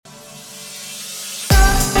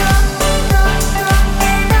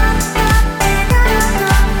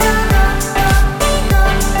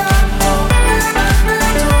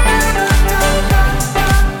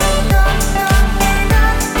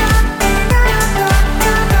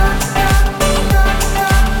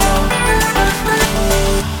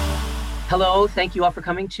Hello, thank you all for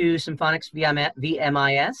coming to Symphonics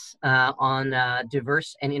VMIS on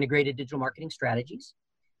diverse and integrated digital marketing strategies.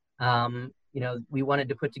 We wanted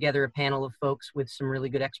to put together a panel of folks with some really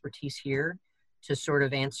good expertise here to sort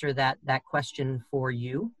of answer that question for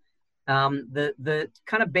you. The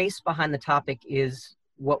kind of base behind the topic is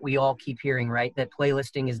what we all keep hearing, right? That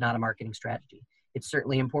playlisting is not a marketing strategy. It's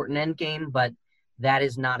certainly an important end game, but that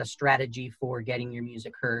is not a strategy for getting your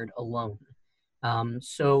music heard alone.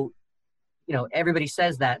 Everybody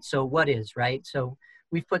says that, so what is, right? So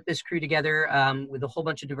we've put this crew together with a whole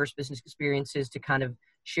bunch of diverse business experiences to kind of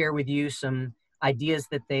share with you some ideas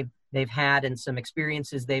that they've had and some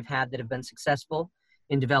experiences they've had that have been successful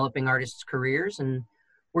in developing artists' careers. And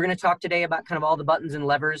we're going to talk today about kind of all the buttons and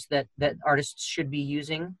levers that artists should be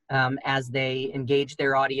using as they engage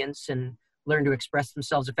their audience and learn to express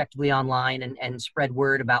themselves effectively online and spread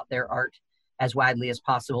word about their art as widely as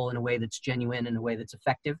possible in a way that's genuine, in a way that's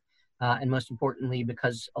effective. And most importantly,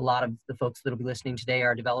 because a lot of the folks that will be listening today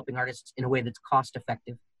are developing artists in a way that's cost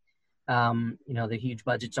effective. The huge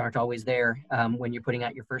budgets aren't always there when you're putting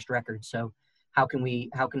out your first record. So how can we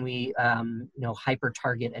hyper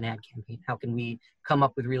target an ad campaign? How can we come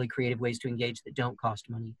up with really creative ways to engage that don't cost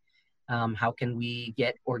money? How can we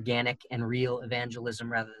get organic and real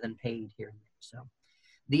evangelism rather than paid here and there? So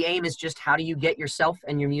the aim is just, how do you get yourself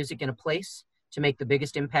and your music in a place to make the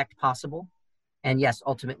biggest impact possible? And yes,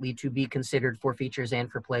 ultimately to be considered for features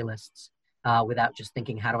and for playlists without just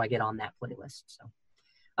thinking, how do I get on that playlist? So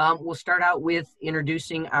we'll start out with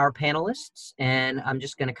introducing our panelists, and I'm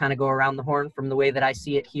just going to kind of go around the horn from the way that I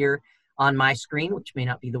see it here on my screen, which may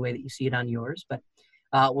not be the way that you see it on yours, but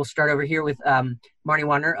we'll start over here with Marnie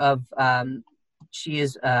Warner she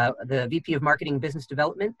is the VP of Marketing and Business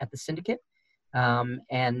Development at the Syndicate.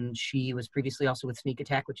 And she was previously also with Sneak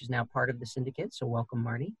Attack, which is now part of the Syndicate. So welcome,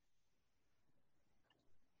 Marnie.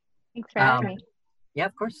 Thanks for having me. Yeah,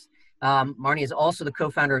 of course. Marnie is also the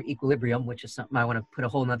co-founder of Equilibrium, which is something I want to put a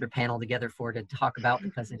whole nother panel together for to talk about,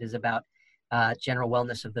 because it is about general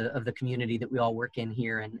wellness of the community that we all work in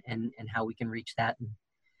here and how we can reach that. And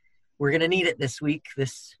we're going to need it this week,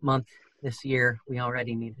 this month, this year. We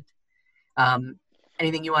already need it.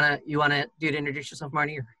 Anything you want to do to introduce yourself,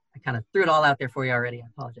 Marnie? Or I kind of threw it all out there for you already. I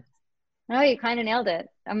apologize. No, you kind of nailed it.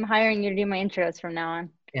 I'm hiring you to do my intros from now on.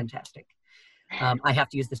 Fantastic. I have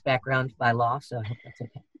to use this background by law, so I hope that's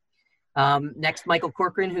okay. Next, Michael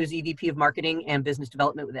Corcoran, who's EVP of Marketing and Business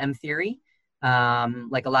Development with M Theory.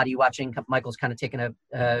 Like a lot of you watching, Michael's kind of taken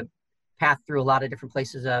a path through a lot of different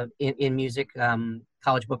places in music,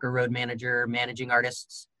 college booker, road manager, managing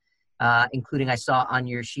artists, including, I saw on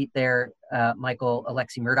your sheet there, Michael,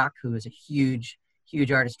 Alexi Murdoch, who is a huge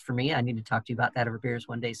artist for me. I need to talk to you about that over beers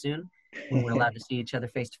one day soon, when we're allowed to see each other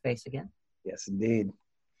face to face again. Yes, indeed.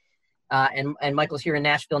 And Michael's here in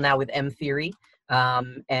Nashville now with M Theory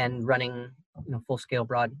and running full-scale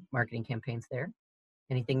broad marketing campaigns there.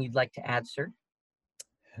 Anything you'd like to add, sir?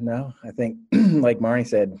 No, I think like Marnie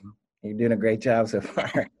said, you're doing a great job so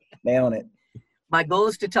far. Nailing it. My goal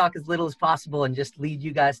is to talk as little as possible and just lead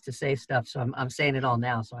you guys to say stuff. So I'm saying it all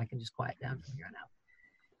now so I can just quiet down from here on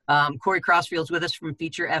out. Corey Crossfield's with us from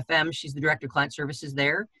Feature FM. She's the Director of Client Services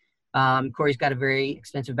there. Corey's got a very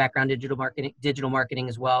extensive background in digital marketing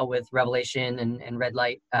as well, with Revelation and Red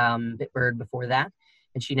Light, Bitbird before that.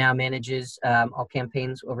 And she now manages all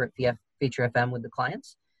campaigns over at Feature FM with the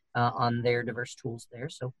clients on their diverse tools there.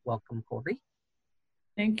 So welcome, Corey.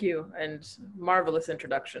 Thank you, and marvelous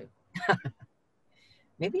introduction.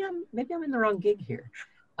 Maybe I'm in the wrong gig here.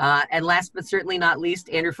 And last but certainly not least,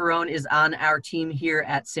 Andrew Ferrone is on our team here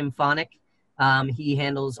at Symphonic. He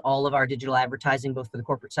handles all of our digital advertising, both for the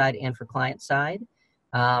corporate side and for client side.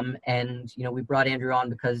 We brought Andrew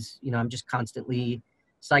on because, I'm just constantly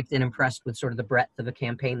psyched and impressed with sort of the breadth of a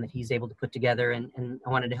campaign that he's able to put together. And I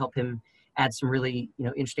wanted to help him add some really,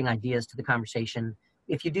 interesting ideas to the conversation.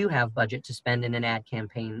 If you do have budget to spend in an ad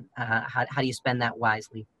campaign, how do you spend that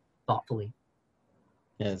wisely, thoughtfully?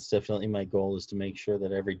 Yeah, it's definitely my goal, is to make sure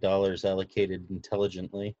that every dollar is allocated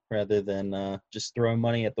intelligently rather than just throwing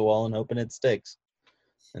money at the wall and hoping it sticks.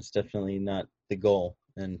 That's definitely not the goal,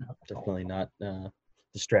 and definitely not the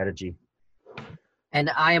strategy.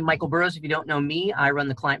 And I am Michael Burrows. If you don't know me, I run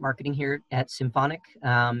the client marketing here at Symphonic.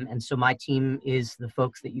 And so my team is the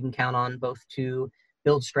folks that you can count on, both to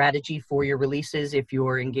build strategy for your releases if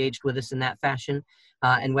you're engaged with us in that fashion.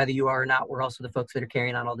 And whether you are or not, we're also the folks that are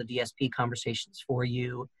carrying on all the DSP conversations for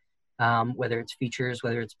you, whether it's features,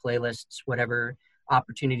 whether it's playlists, whatever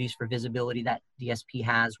opportunities for visibility that DSP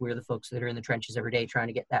has. We're the folks that are in the trenches every day trying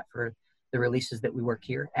to get that for the releases that we work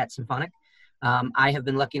here at Symphonic. I have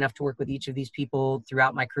been lucky enough to work with each of these people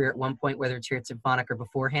throughout my career at one point, whether it's here at Symphonic or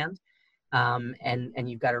beforehand. and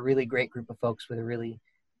you've got a really great group of folks with a really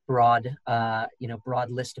broad, broad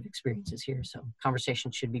list of experiences here. So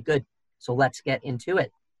conversation should be good. So let's get into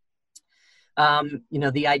it.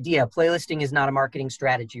 The idea, playlisting is not a marketing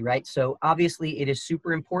strategy, right? So obviously it is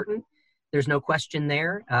super important. There's no question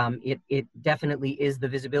there. It definitely is the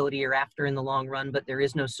visibility you're after in the long run, but there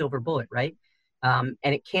is no silver bullet, right? And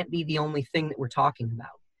it can't be the only thing that we're talking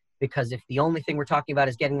about, because if the only thing we're talking about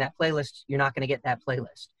is getting that playlist, you're not going to get that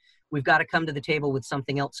playlist. We've got to come to the table with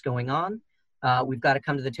something else going on. We've got to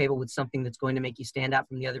come to the table with something that's going to make you stand out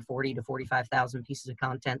from the other 40 to 45,000 pieces of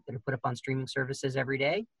content that are put up on streaming services every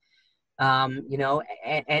day. And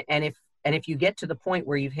if you get to the point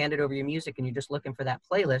where you've handed over your music and you're just looking for that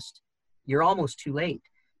playlist, you're almost too late,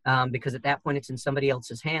 because at that point it's in somebody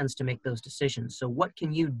else's hands to make those decisions. So what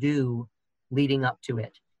can you do leading up to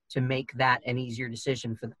it to make that an easier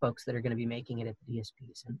decision for the folks that are going to be making it at the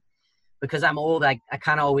DSPs? And because I'm old, I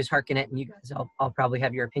kind of always hearken it, and you guys, I'll probably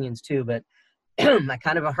have your opinions too, but I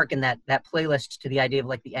kind of hearken that playlist to the idea of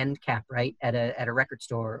like the end cap, right? At a record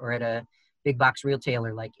store or at a big box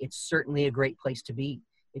retailer. Like, it's certainly a great place to be.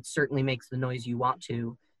 It certainly makes the noise you want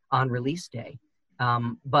to on release day.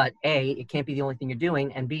 But A, it can't be the only thing you're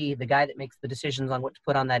doing. And B, the guy that makes the decisions on what to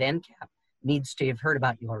put on that end cap needs to have heard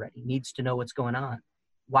about you already, needs to know what's going on.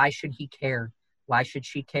 Why should he care? Why should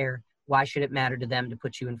she care? Why should it matter to them to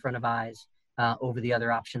put you in front of eyes over the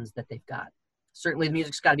other options that they've got? Certainly the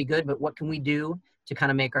music's got to be good, but what can we do to kind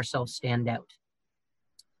of make ourselves stand out?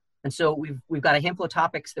 And so we've got a handful of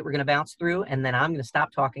topics that we're going to bounce through, and then I'm going to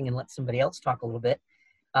stop talking and let somebody else talk a little bit.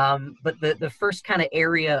 But the first kind of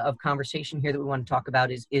area of conversation here that we want to talk about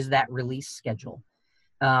is that release schedule.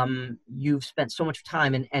 You've spent so much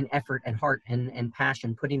time and effort and heart and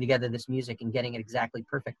passion putting together this music and getting it exactly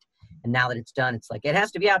perfect. And now that it's done, it's like, it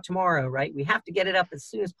has to be out tomorrow, right? We have to get it up as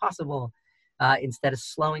soon as possible, instead of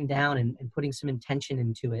slowing down and putting some intention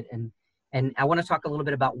into it. And I want to talk a little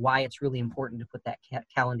bit about why it's really important to put that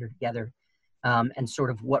calendar together, and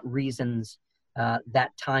sort of what reasons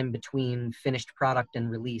that time between finished product and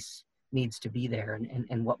release needs to be there,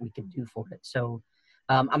 and what we can do for it. So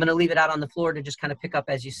I'm going to leave it out on the floor to just kind of pick up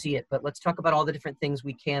as you see it, but let's talk about all the different things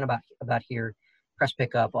we can about here. Press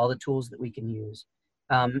pickup, all the tools that we can use.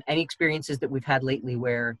 Any experiences that we've had lately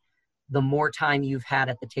where the more time you've had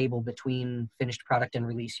at the table between finished product and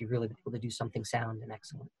release, you've really been able to do something sound and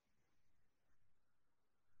excellent.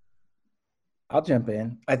 I'll jump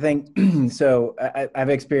in. I think so. I've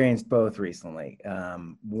experienced both recently.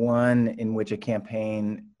 One in which a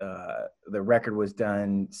campaign, the record was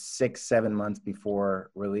done 6-7 months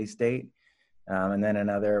before release date. And then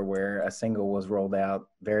another where a single was rolled out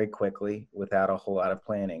very quickly without a whole lot of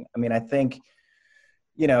planning. I mean, I think,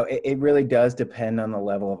 it really does depend on the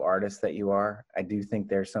level of artist that you are. I do think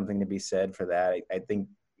there's something to be said for that. I think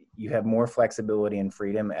you have more flexibility and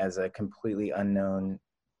freedom as a completely unknown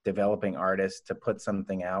developing artist to put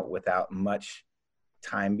something out without much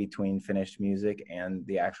time between finished music and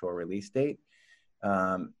the actual release date.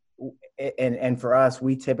 And for us,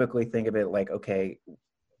 we typically think of it like, okay,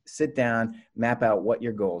 sit down, map out what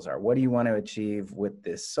your goals are. What do you want to achieve with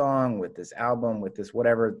this song, with this album, with this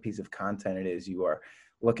whatever piece of content it is you are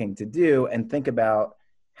looking to do, and think about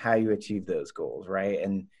how you achieve those goals, right?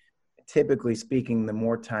 And typically speaking, the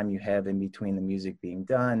more time you have in between the music being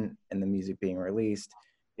done and the music being released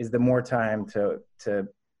is the more time to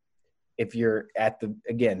if you're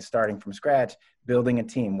again, starting from scratch, building a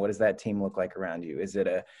team. What does that team look like around you? Is it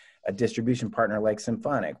a distribution partner like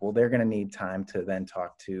Symphonic? Well, they're going to need time to then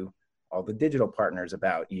talk to all the digital partners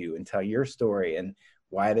about you and tell your story and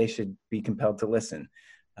why they should be compelled to listen.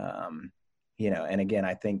 And again,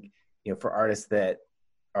 I think, for artists that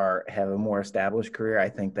have a more established career, I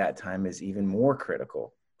think that time is even more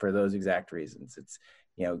critical for those exact reasons. It's,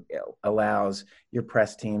 allows your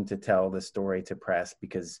press team to tell the story to press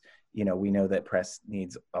because, we know that press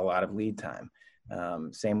needs a lot of lead time.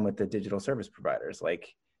 Same with the digital service providers.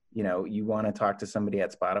 Like, you want to talk to somebody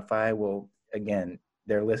at Spotify. Well, again,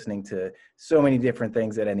 they're listening to so many different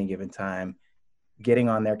things at any given time. Getting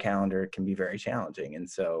on their calendar can be very challenging. And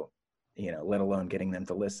so, let alone getting them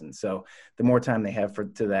to listen. So the more time they have for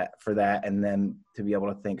that, and then to be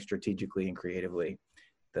able to think strategically and creatively,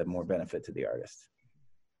 the more benefit to the artist.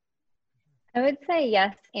 I would say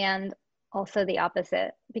yes, and also the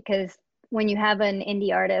opposite, because when you have an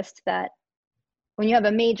indie artist when you have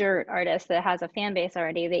a major artist that has a fan base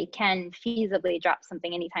already, they can feasibly drop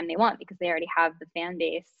something anytime they want because they already have the fan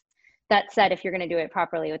base. That said, if you're going to do it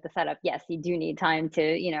properly with the setup, yes, you do need time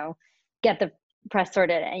to, get the press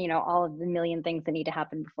sorted and, all of the million things that need to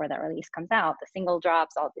happen before that release comes out, the single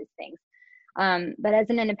drops, all these things. But as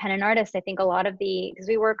an independent artist, I think a lot of because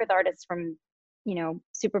we work with artists from,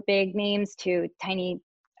 super big names to tiny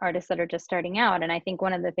artists that are just starting out. And I think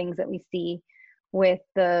one of the things that we see with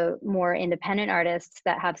the more independent artists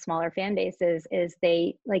that have smaller fan bases is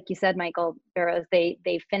they, like you said, Michael Barrows, they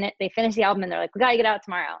finish the album and they're like, we gotta get out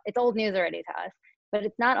tomorrow. It's old news already to us, but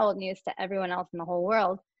it's not old news to everyone else in the whole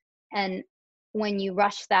world. And when you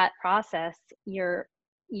rush that process, and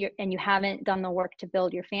you haven't done the work to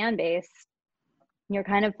build your fan base, you're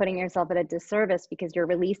kind of putting yourself at a disservice, because you're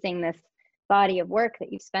releasing this body of work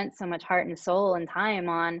that you've spent so much heart and soul and time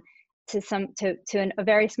on to a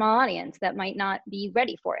very small audience that might not be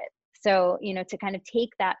ready for it. So, to kind of take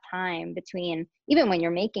that time between, even when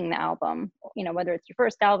you're making the album, whether it's your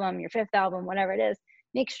first album, your fifth album, whatever it is,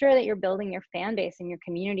 make sure that you're building your fan base and your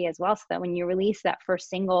community as well, so that when you release that first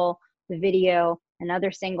single, the video,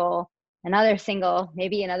 another single,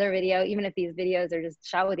 maybe another video, even if these videos are just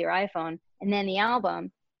shot with your iPhone, and then the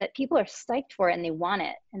album, that people are psyched for it and they want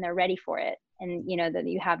it and they're ready for it. And, that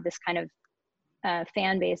you have this kind of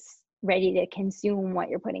fan base ready to consume what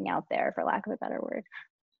you're putting out there, for lack of a better word.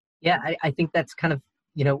 Yeah, I think that's kind of,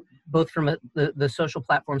 both from the social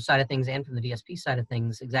platform side of things and from the DSP side of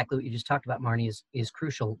things, exactly what you just talked about, Marnie, is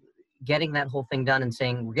crucial. Getting that whole thing done and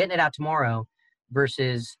saying, we're getting it out tomorrow,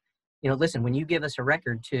 versus, listen, when you give us a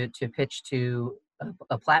record to pitch to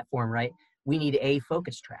a platform, right, we need a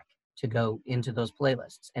focus track to go into those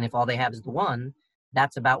playlists. And if all they have is the one,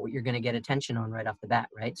 that's about what you're going to get attention on right off the bat,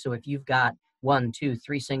 right? So if you've got 1, 2,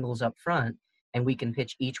 3 singles up front, and we can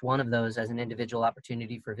pitch each one of those as an individual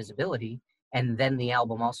opportunity for visibility, and then the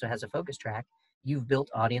album also has a focus track, you've built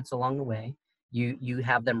audience along the way. You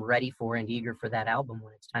have them ready for and eager for that album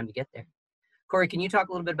when it's time to get there. Corey, can you talk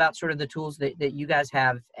a little bit about sort of the tools that you guys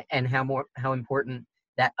have, and how important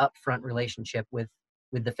that upfront relationship with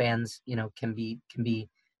the fans, can be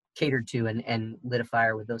catered to and lit a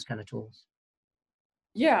fire with those kind of tools?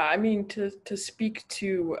 Yeah, I mean, to speak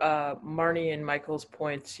to Marnie and Michael's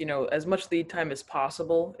points, as much lead time as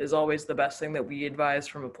possible is always the best thing that we advise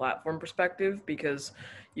from a platform perspective, because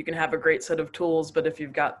you can have a great set of tools, but if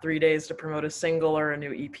you've got 3 days to promote a single or a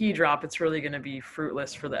new EP drop, it's really going to be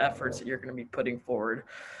fruitless for the efforts that you're going to be putting forward.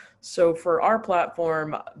 So for our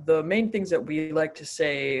platform, the main things that we like to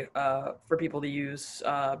say for people to use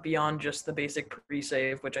beyond just the basic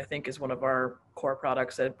pre-save, which I think is one of our core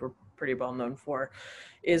products that we're pretty well known for,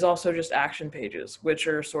 is also just action pages, which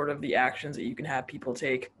are sort of the actions that you can have people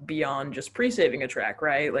take beyond just pre-saving a track,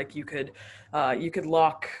 right? Like you could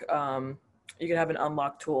lock, you could have an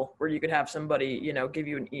unlock tool where you could have somebody, give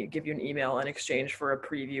you an email in exchange for a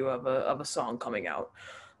preview of a song coming out,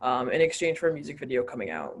 in exchange for a music video coming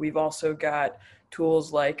out. We've also got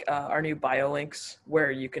tools like our new bio links, where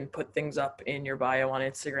you can put things up in your bio on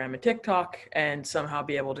Instagram and TikTok and somehow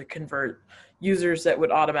be able to convert users that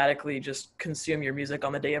would automatically just consume your music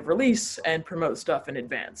on the day of release and promote stuff in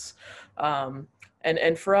advance.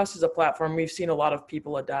 And for us as a platform, we've seen a lot of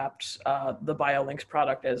people adopt the BioLinks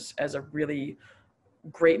product as a really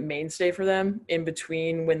great mainstay for them in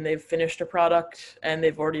between when they've finished a product and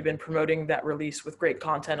they've already been promoting that release with great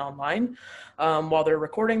content online, while they're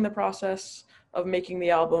recording the process of making the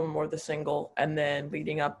album or the single and then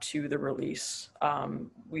leading up to the release.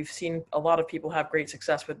 We've seen a lot of people have great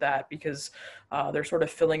success with that, because they're sort of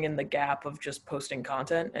filling in the gap of just posting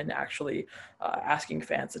content and actually asking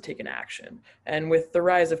fans to take an action. And with the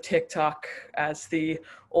rise of TikTok as the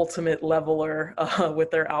ultimate leveler with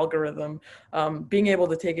their algorithm, being able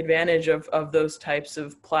to take advantage of those types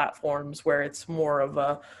of platforms where it's more of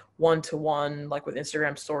a one-to-one, like with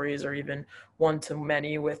Instagram stories, or even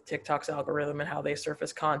one-to-many with TikTok's algorithm and how they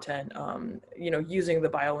surface content, using the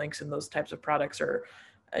biolinks and those types of products are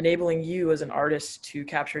enabling you as an artist to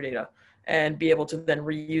capture data and be able to then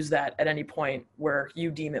reuse that at any point where you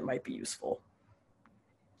deem it might be useful.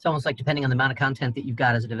 It's almost like, depending on the amount of content that you've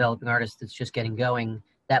got as a developing artist that's just getting going,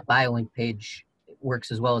 that BioLink page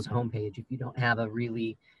works as well as a homepage. If you don't have a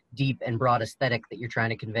really deep and broad aesthetic that you're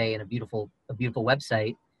trying to convey in a beautiful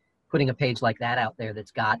website, putting a page like that out there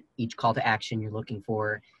that's got each call to action you're looking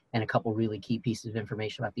for and a couple really key pieces of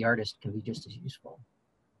information about the artist can be just as useful.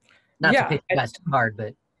 Not to pitch you guys too hard,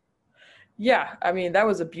 but yeah, I mean, that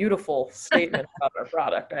was a beautiful statement about our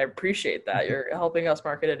product. I appreciate that. You're helping us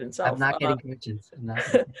market it itself. I'm not getting commissions.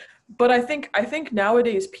 But I think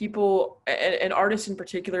nowadays people, and artists in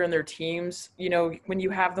particular and their teams, when you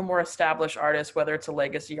have the more established artists, whether it's a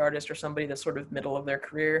legacy artist or somebody that's sort of middle of their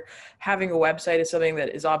career, having a website is something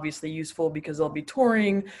that is obviously useful, because they'll be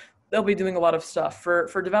touring. they'll be doing a lot of stuff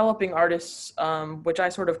for developing artists, which I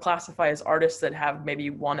sort of classify as artists that have maybe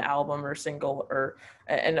one album or single, or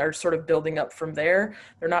and are sort of building up from there.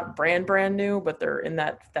 They're not brand new, but they're in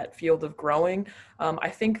that field of growing. I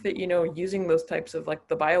think that, you know, using those types of, like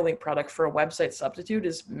the BioLink product for a website substitute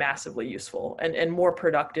is massively useful and more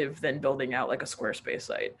productive than building out like a Squarespace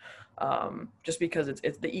site. Just because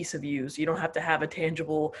it's the ease of use. You don't have to have a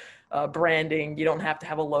tangible branding. You don't have to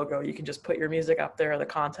have a logo. You can just put your music up there, the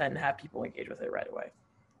content, and have people engage with it right away.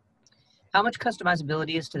 How much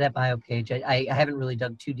customizability is to that bio page? I haven't really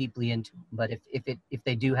dug too deeply into it, but if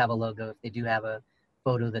they do have a logo, if they do have a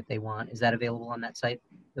photo that they want, is that available on that site,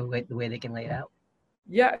 the way they can lay it out?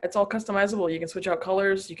 Yeah, it's all customizable. You can switch out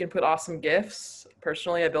colors. You can put awesome GIFs.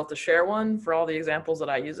 Personally, I built a share one for all the examples that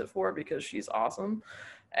I use it for because she's awesome.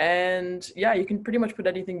 And yeah, you can pretty much put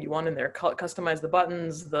anything you want in there. Customize the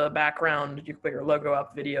buttons, the background. You can put your logo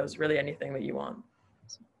up, videos, really anything that you want.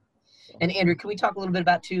 And Andrew, can we talk a little bit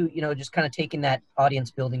about too, you know, just kind of taking that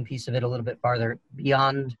audience building piece of it a little bit farther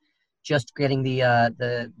beyond just getting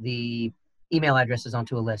the email addresses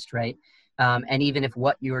onto a list, right? And even if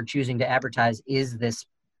what you're choosing to advertise is this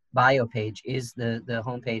bio page, is the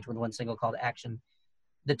homepage with one single call to action,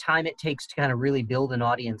 the time it takes to kind of really build an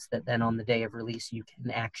audience that then on the day of release you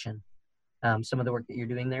can action. Some of the work that you're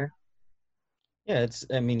doing there. Yeah,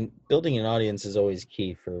 I mean, building an audience is always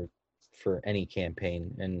key for any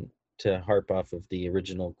campaign. And to harp off of the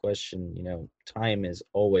original question, you know, time is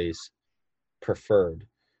always preferred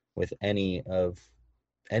with anything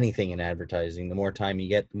in advertising. The more time you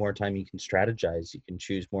get, the more time you can strategize. You can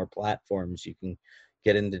choose more platforms. You can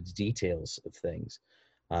get into the details of things,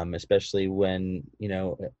 especially when, you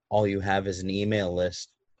know, all you have is an email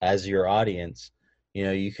list as your audience. You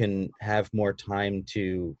know, you can have more time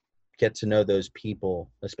to get to know those people,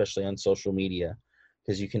 especially on social media,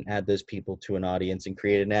 because you can add those people to an audience and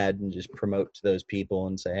create an ad and just promote to those people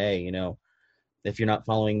and say, hey, you know, if you're not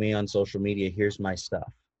following me on social media, here's my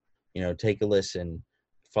stuff. You know, take a listen,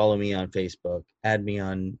 follow me on Facebook, add me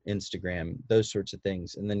on Instagram, those sorts of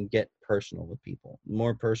things, and then get personal with people. The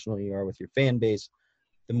more personal you are with your fan base,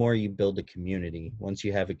 the more you build a community. Once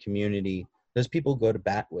you have a community, those people go to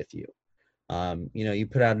bat with you. You know, you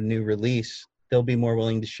put out a new release, they'll be more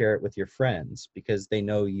willing to share it with your friends because they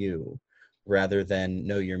know you rather than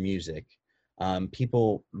know your music.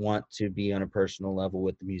 People want to be on a personal level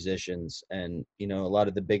with the musicians, and, you know, a lot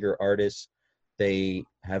of the bigger artists, they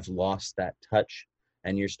have lost that touch,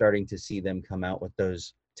 and you're starting to see them come out with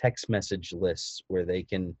those text message lists where they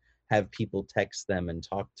can have people text them and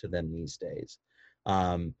talk to them these days.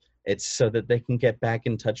 It's so that they can get back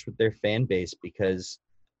in touch with their fan base because,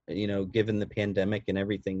 you know, given the pandemic and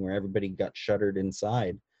everything where everybody got shuttered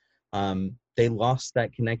inside, they lost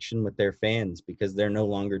that connection with their fans because they're no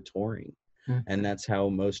longer touring. And that's how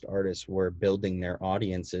most artists were building their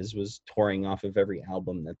audiences, was touring off of every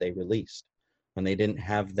album that they released. When they didn't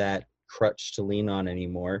have that crutch to lean on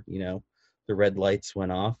anymore, you know, the red lights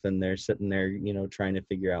went off and they're sitting there, you know, trying to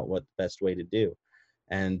figure out what the best way to do.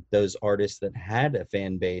 And those artists that had a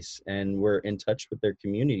fan base and were in touch with their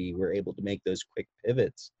community were able to make those quick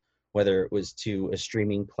pivots, whether it was to a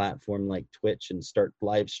streaming platform like Twitch and start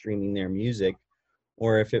live streaming their music,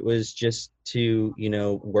 or if it was just to, you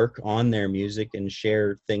know, work on their music and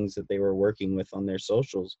share things that they were working with on their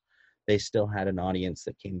socials. They still had an audience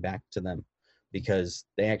that came back to them because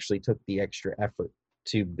they actually took the extra effort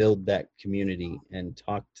to build that community and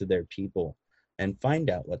talk to their people and find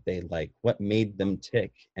out what they like, what made them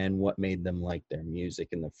tick, and what made them like their music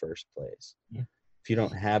in the first place. Yeah. If you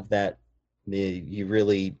don't have that, you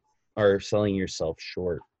really are selling yourself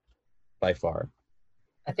short by far.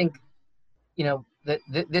 I think, you know,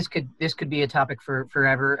 this could be a topic for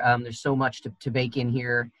forever. There's so much to bake in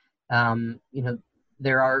here. You know,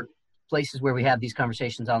 there are places where we have these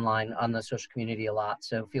conversations online on the social community a lot.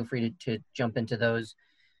 So feel free to jump into those.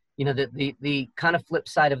 You know, the kind of flip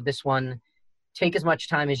side of this one, take as much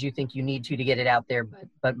time as you think you need to get it out there.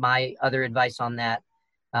 But my other advice on that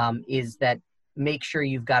is that make sure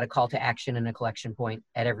you've got a call to action and a collection point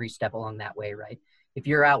at every step along that way, right? If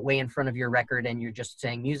you're out way in front of your record and you're just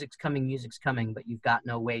saying music's coming, but you've got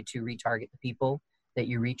no way to retarget the people that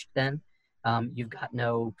you reached then, you've got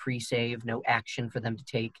no pre-save, no action for them to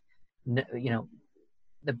take. No, you know,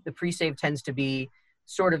 the pre-save tends to be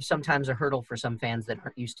sort of sometimes a hurdle for some fans that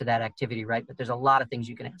aren't used to that activity, right? But there's a lot of things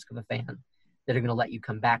you can ask of a fan that are going to let you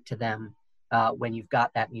come back to them when you've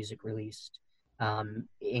got that music released,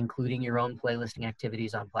 including your own playlisting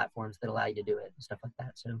activities on platforms that allow you to do it and stuff like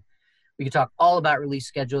that. So we could talk all about release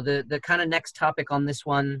schedule. The kind of next topic on this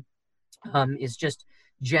one is just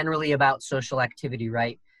generally about social activity,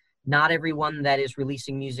 right? not everyone that is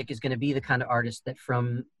releasing music is going to be the kind of artist that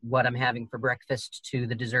from what I'm having for breakfast to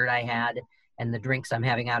the dessert I had and the drinks I'm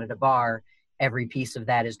having out at a bar, every piece of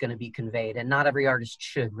that is going to be conveyed. And not every artist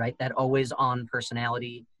should, right? That always on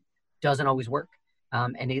personality doesn't always work.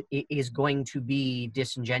 And it is going to be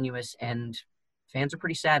disingenuous, and fans are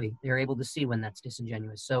pretty savvy. They're able to see when that's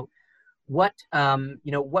disingenuous. So what,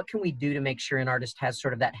 what can we do to make sure an artist has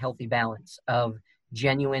sort of that healthy balance of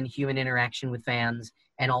genuine human interaction with fans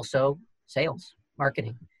and also sales,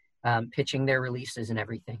 marketing, pitching their releases and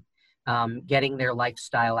everything, getting their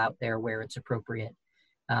lifestyle out there where it's appropriate?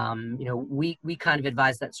 We kind of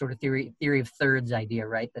advise that sort of theory of thirds idea,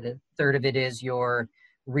 right? That a third of it is your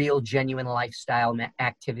real genuine lifestyle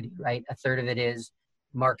activity, right? A third of it is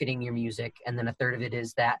marketing your music. And then a third of it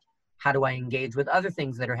is that, how do I engage with other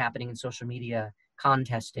things that are happening in social media,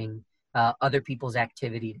 contesting, other people's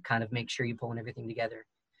activity to kind of make sure you're pulling everything together.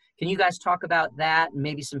 Can you guys talk about that and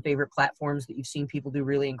maybe some favorite platforms that you've seen people do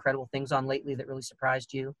really incredible things on lately that really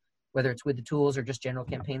surprised you, whether it's with the tools or just general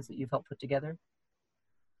campaigns that you've helped put together?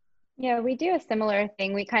 Yeah, we do a similar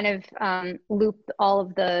thing. We kind of loop all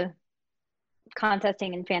of the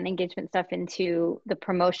contesting and fan engagement stuff into the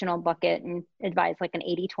promotional bucket and advise like an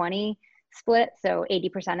 80-20 split. So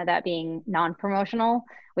 80% of that being non-promotional,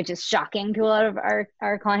 which is shocking to a lot of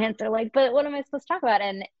our clients. They're like, but what am I supposed to talk about?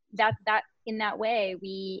 And that in that way,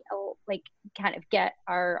 we like kind of get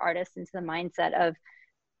our artists into the mindset of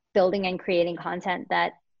building and creating content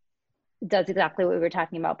that does exactly what we were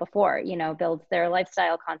talking about before, builds their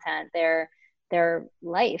lifestyle content, their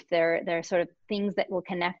life, their sort of things that will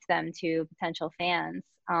connect them to potential fans.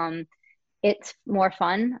 It's more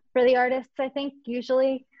fun for the artists, I think,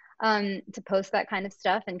 usually, to post that kind of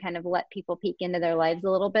stuff and kind of let people peek into their lives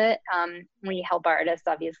a little bit. We help artists,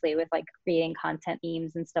 obviously, with like creating content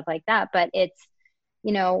memes and stuff like that. But it's,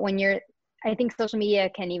 I think social media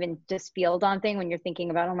can even just feel daunting when you're thinking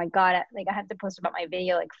about, oh my God, like I have to post about my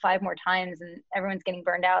video like 5 more times and everyone's getting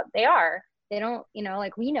burned out. They don't,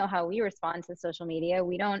 like we know how we respond to social media.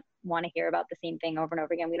 We don't want to hear about the same thing over and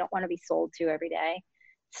over again. We don't want to be sold to every day.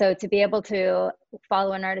 So to be able to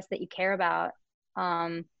follow an artist that you care about,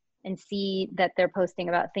 and see that they're posting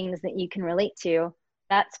about things that you can relate to,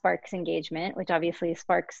 that sparks engagement, which obviously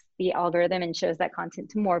sparks the algorithm and shows that content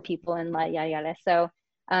to more people and yada yada. So,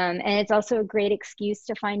 and it's also a great excuse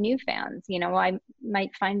to find new fans. I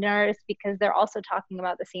might find an artist because they're also talking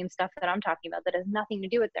about the same stuff that I'm talking about that has nothing to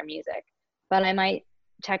do with their music, but I might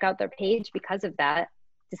check out their page because of that,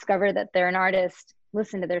 discover that they're an artist,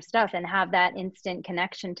 listen to their stuff, and have that instant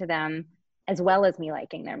connection to them, as well as me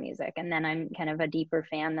liking their music. And then I'm kind of a deeper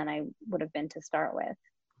fan than I would have been to start with.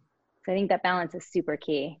 So I think that balance is super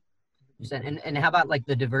key. And how about like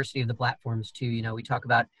the diversity of the platforms too? We talk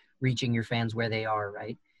about reaching your fans where they are,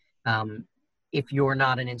 right? If you're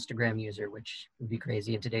not an Instagram user, which would be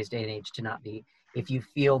crazy in today's day and age to not be, if you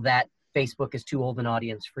feel that Facebook is too old an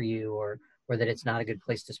audience for you, or that it's not a good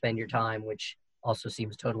place to spend your time, which also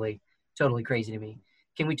seems totally crazy to me.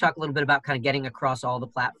 Can we talk a little bit about kind of getting across all the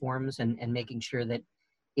platforms and making sure that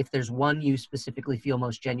if there's one you specifically feel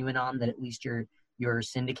most genuine on, that at least you're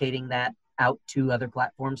syndicating that out to other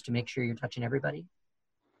platforms to make sure you're touching everybody?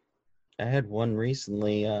 I had one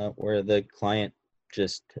recently where the client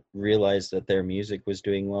just realized that their music was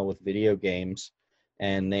doing well with video games,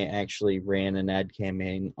 and they actually ran an ad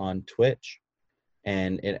campaign on Twitch,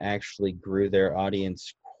 and it actually grew their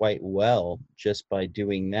audience quite well just by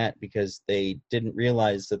doing that, because they didn't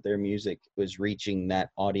realize that their music was reaching that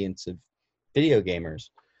audience of video gamers.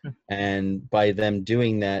 And by them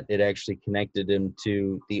doing that, it actually connected them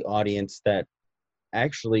to the audience that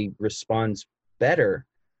actually responds better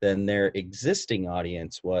than their existing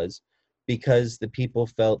audience was, because the people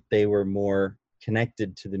felt they were more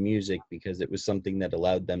connected to the music because it was something that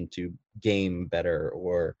allowed them to game better,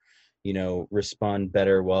 or respond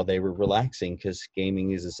better while they were relaxing, because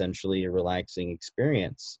gaming is essentially a relaxing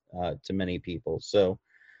experience to many people. So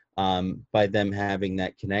by them having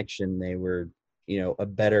that connection, they were a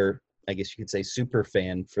better, I guess you could say, super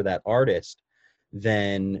fan for that artist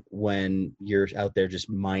than when you're out there just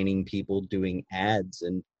mining people doing ads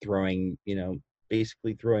and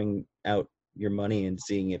basically throwing out your money and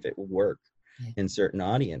seeing if it will work in certain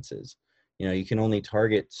audiences. You can only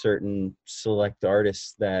target certain select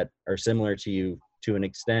artists that are similar to you to an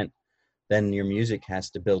extent. Then your music has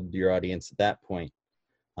to build your audience at that point.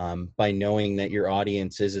 By knowing that your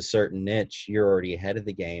audience is a certain niche, you're already ahead of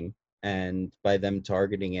the game. And by them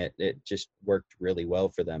targeting it, it just worked really well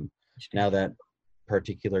for them. Now that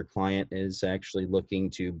particular client is actually looking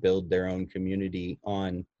to build their own community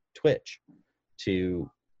on Twitch to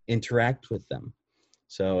interact with them.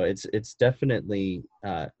 So it's definitely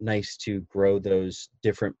nice to grow those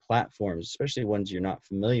different platforms, especially ones you're not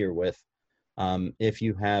familiar with, if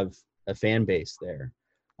you have a fan base there.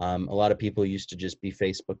 A lot of people used to just be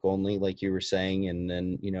Facebook only, like you were saying, and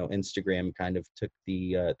then Instagram kind of took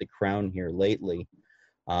the crown here lately.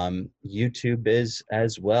 YouTube is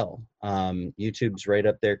as well. YouTube's right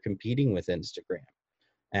up there competing with Instagram.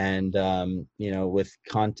 And with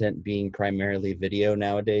content being primarily video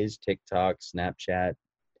nowadays, TikTok, Snapchat,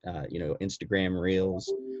 Instagram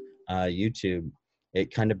Reels, YouTube,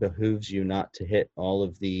 it kind of behooves you not to hit all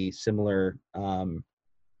of the similar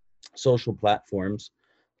social platforms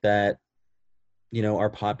that are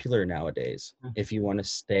popular nowadays, if you want to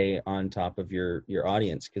stay on top of your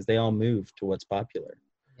audience, because they all move to what's popular.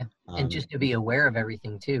 Yeah. And just to be aware of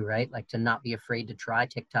everything too, right? Like to not be afraid to try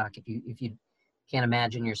TikTok if you can't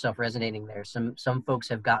imagine yourself resonating there. Some folks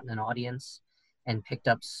have gotten an audience and picked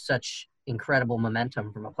up such incredible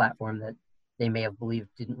momentum from a platform that they may have believed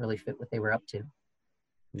didn't really fit what they were up to.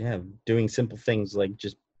 Yeah, doing simple things like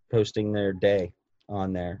just posting their day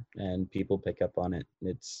on there and people pick up on it.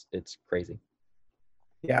 It's crazy.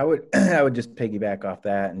 Yeah, I would just piggyback off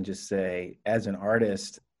that and just say, as an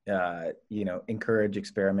artist, encourage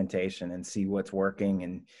experimentation and see what's working,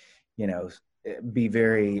 and be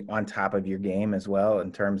very on top of your game as well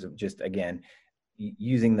in terms of just, again,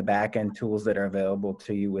 using the back end tools that are available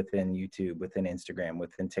to you within YouTube, within Instagram,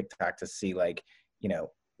 within TikTok to see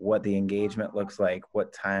what the engagement looks like,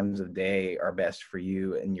 what times of day are best for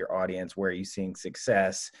you and your audience, where are you seeing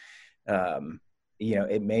success.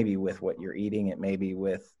 It may be with what you're eating, it may be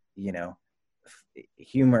with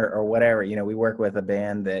humor or whatever. We work with a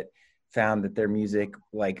band that found that their music,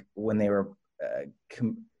 like when they were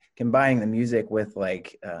combining the music with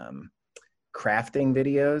crafting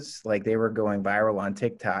videos, like they were going viral on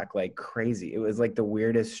TikTok like crazy. It was like the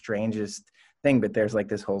weirdest, strangest thing, but there's like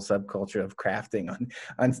this whole subculture of crafting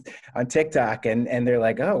on TikTok, and they're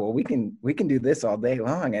like, oh well, we can do this all day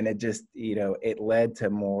long, and it just it led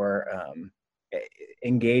to more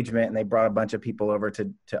engagement, and they brought a bunch of people over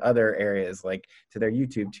to other areas, like to their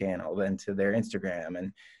YouTube channel, then to their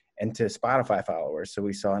Instagram, and to Spotify followers. So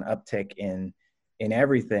we saw an uptick in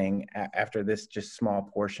everything after this just small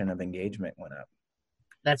portion of engagement went up.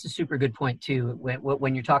 That's a super good point too.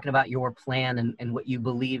 When you're talking about your plan and what you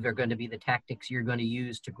believe are going to be the tactics you're going to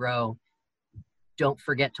use to grow, don't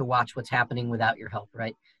forget to watch what's happening without your help,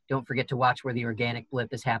 right? Don't forget to watch where the organic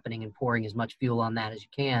blip is happening and pouring as much fuel on that as you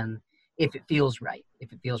can. If it feels right.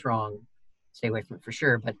 If it feels wrong, stay away from it for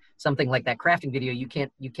sure. But something like that crafting video, you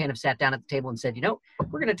can't have sat down at the table and said,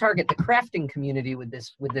 we're going to target the crafting community with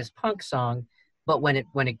this punk song. But when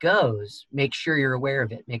it goes, make sure you're aware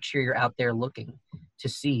of it. Make sure you're out there looking to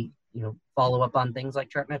see, follow up on things like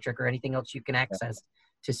Chartmetric or anything else you can access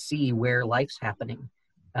to see where life's happening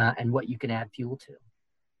and what you can add fuel to.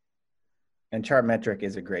 And Chartmetric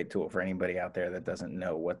is a great tool for anybody out there that doesn't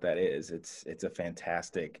know what that is. It's a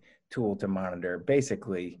fantastic tool to monitor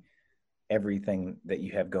basically everything that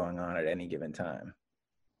you have going on at any given time.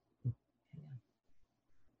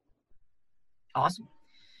 Awesome.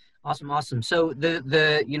 So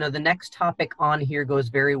the next topic on here goes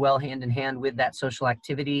very well hand in hand with that social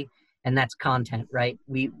activity, and that's content, right?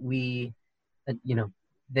 We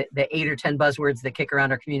the 8 or 10 buzzwords that kick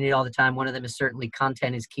around our community all the time. One of them is certainly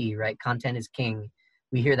content is key, right? Content is king.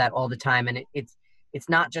 We hear that all the time, and it's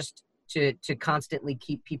not just to constantly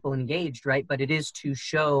keep people engaged, right? But it is to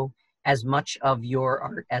show as much of your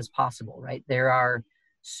art as possible, right? There are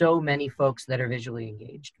so many folks that are visually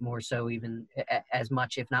engaged, more so even as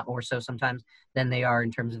much, if not more so sometimes, than they are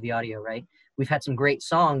in terms of the audio, right? We've had some great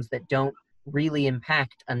songs that don't really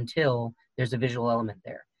impact until there's a visual element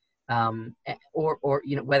there. Or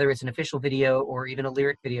whether it's an official video or even a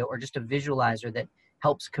lyric video or just a visualizer that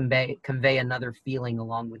helps convey another feeling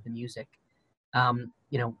along with the music.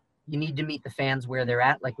 You need to meet the fans where they're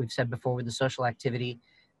at, like we've said before with the social activity,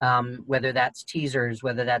 whether that's teasers,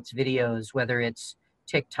 whether that's videos, whether it's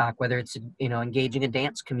TikTok, whether it's engaging a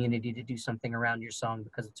dance community to do something around your song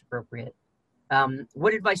because it's appropriate.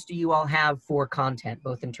 What advice do you all have for content,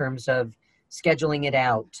 both in terms of scheduling it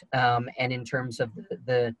out and in terms of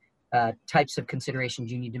the types of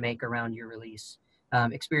considerations you need to make around your release?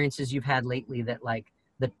 Experiences you've had lately that, like,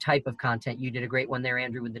 the type of content, you did a great one there,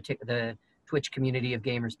 Andrew, with the Twitch community of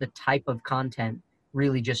gamers, the type of content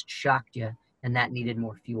really just shocked you and that needed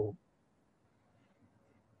more fuel.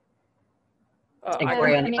 Go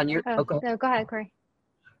ahead, Corey.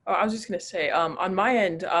 I was just going to say, on my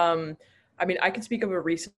end, I can speak of a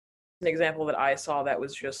recent example that I saw that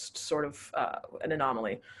was just sort of an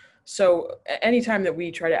anomaly. So anytime that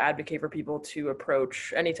we try to advocate for people to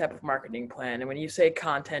approach any type of marketing plan, and when you say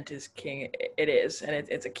content is king, it is, and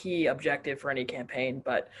it's a key objective for any campaign.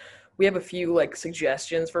 But we have a few like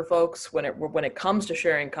suggestions for folks when it comes to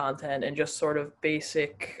sharing content and just sort of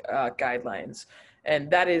basic guidelines. And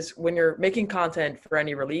that is, when you're making content for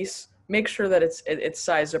any release, make sure that it's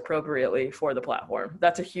sized appropriately for the platform.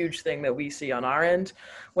 That's a huge thing that we see on our end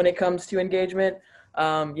when it comes to engagement.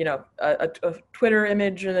 A Twitter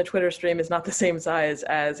image and a Twitter stream is not the same size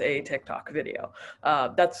as a TikTok video.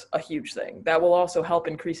 That's a huge thing. That will also help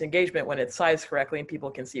increase engagement when it's sized correctly and people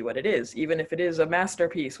can see what it is. Even if it is a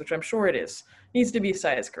masterpiece, which I'm sure it is, needs to be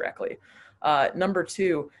sized correctly. Number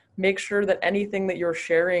two, make sure that anything that you're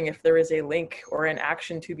sharing, if there is a link or an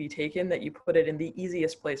action to be taken, that you put it in the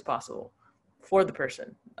easiest place possible for the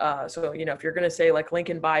person. So, if you're going to say like link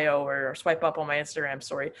in bio or swipe up on my Instagram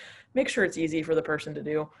story, make sure it's easy for the person to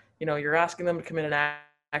do. You're asking them to commit an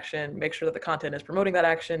action, make sure that the content is promoting that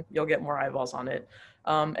action, you'll get more eyeballs on it.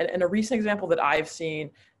 And a recent example that I've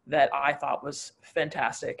seen that I thought was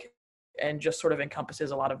fantastic and just sort of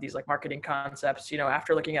encompasses a lot of these like marketing concepts,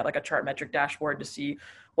 after looking at like a Chartmetric dashboard to see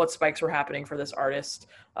what spikes were happening for this artist.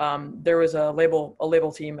 There was a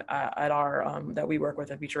label team at our that we work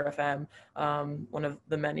with at Feature FM, one of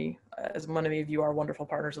the many, as many of you are wonderful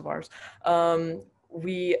partners of ours.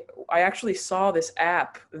 I actually saw this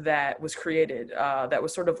app that was created that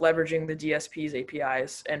was sort of leveraging the DSP's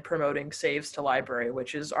APIs and promoting saves to library,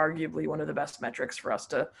 which is arguably one of the best metrics for us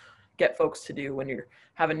to get folks to do when you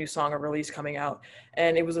have a new song or release coming out.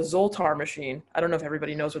 And it was a Zoltar machine. I don't know if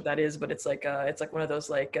everybody knows what that is, but it's like one of those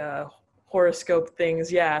like horoscope things.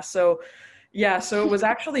 So it was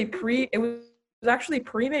actually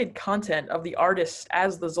pre-made content of the artist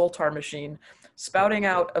as the Zoltar machine, spouting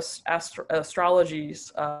out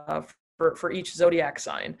astrologies for each zodiac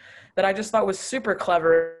sign, that I just thought was super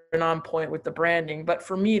clever and on point with the branding. But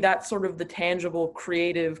for me, that's sort of the tangible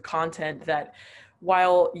creative content that,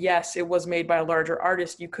 while yes, it was made by a larger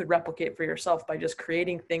artist, you could replicate for yourself by just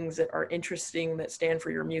creating things that are interesting, that stand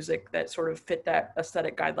for your music, that sort of fit that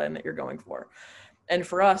aesthetic guideline that you're going for. And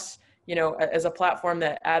for us, as a platform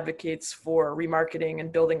that advocates for remarketing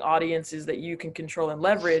and building audiences that you can control and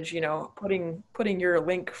leverage, putting your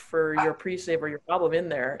link for your pre-save or your album in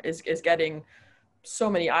there is getting so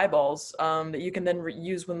many eyeballs that you can then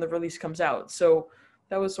use when the release comes out. So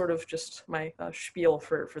that was sort of just my spiel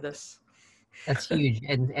for this. That's huge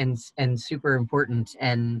and super important.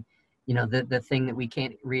 And the thing that we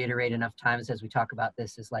can't reiterate enough times as we talk about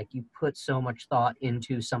this is like, you put so much thought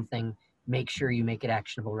into something, make sure you make it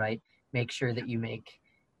actionable, right? Make sure that you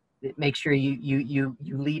make sure you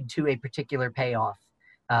lead to a particular payoff.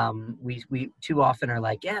 We too often are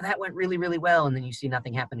like, yeah, that went really, really well, and then you see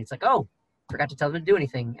nothing happen. It's like, oh, forgot to tell them to do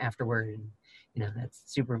anything afterward. And that's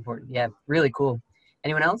super important. Yeah, really cool.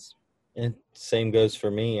 Anyone else? And same goes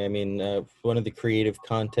for me. I mean, one of the creative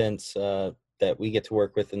contents that we get to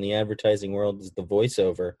work with in the advertising world is the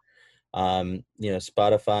voiceover.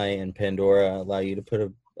 Spotify and Pandora allow you to put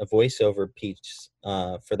a voiceover piece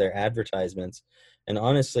for their advertisements. And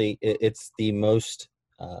honestly, it's the most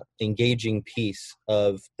engaging piece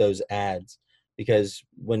of those ads, because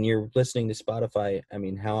when you're listening to Spotify, I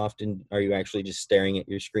mean, how often are you actually just staring at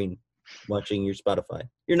your screen watching your Spotify?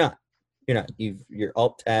 You're not. You're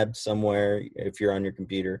alt tabbed somewhere. If you're on your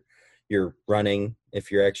computer, you're running. If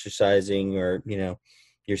you're exercising, or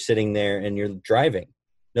you're sitting there and you're driving,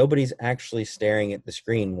 nobody's actually staring at the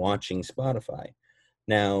screen watching Spotify.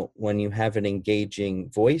 Now, when you have an engaging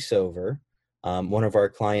voiceover, one of our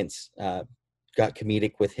clients got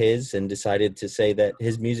comedic with his and decided to say that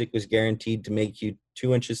his music was guaranteed to make you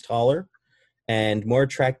 2 inches taller and more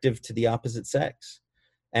attractive to the opposite sex.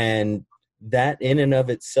 And that in and of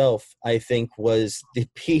itself, I think, was the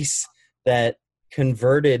piece that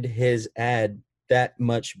converted his ad that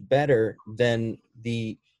much better than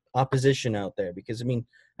the opposition out there. Because, I mean,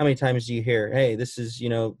 how many times do you hear, hey, this is,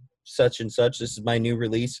 such and such, this is my new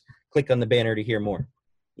release, click on the banner to hear more?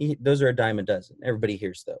 Those are a dime a dozen. Everybody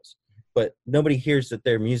hears those. But nobody hears that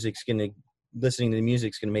listening to the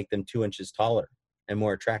music's going to make them 2 inches taller and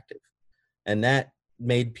more attractive. And that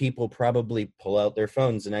made people probably pull out their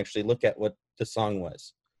phones and actually look at what the song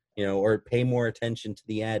was, or pay more attention to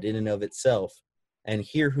the ad in and of itself and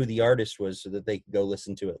hear who the artist was so that they could go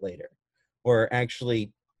listen to it later, or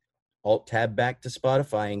actually alt tab back to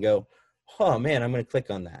Spotify and go, oh man, I'm going to click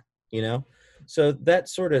on that, So that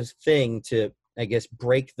sort of thing to, I guess,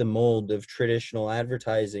 break the mold of traditional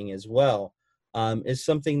advertising as well, is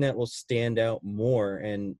something that will stand out more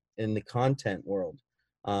in the content world.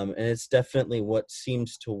 And it's definitely what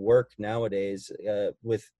seems to work nowadays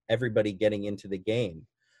with everybody getting into the game.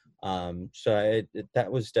 That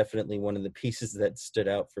was definitely one of the pieces that stood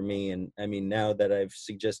out for me. And I mean, now that I've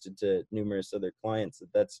suggested to numerous other clients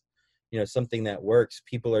that that's, something that works,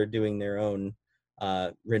 people are doing their own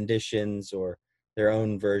renditions or their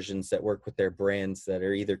own versions that work with their brands that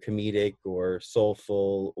are either comedic or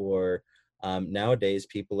soulful, or nowadays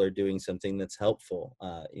people are doing something that's helpful.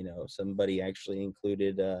 Somebody actually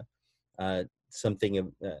included something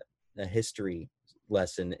of a history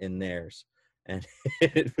lesson in theirs, and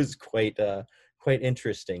it was quite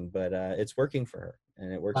interesting. But it's working for her,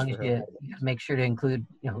 and it works As long for as her. you make sure to include,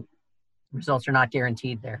 results are not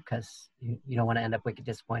guaranteed there, because you don't want to end up wicked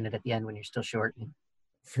disappointed at the end when you're still short.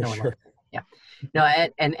 For sure. Yeah. No,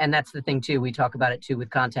 and that's the thing too. We talk about it too with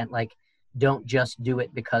content. Like, don't just do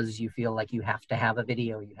it because you feel like you have to have a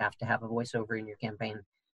video, you have to have a voiceover in your campaign.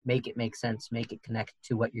 Make it make sense, make it connect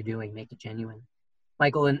to what you're doing, make it genuine.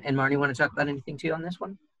 Michael and Marnie, want to talk about anything too on this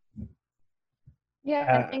one?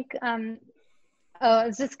 Yeah, I think, I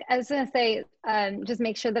was going to say, just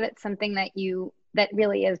make sure that it's something that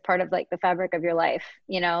really is part of like the fabric of your life,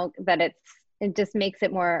 that it just makes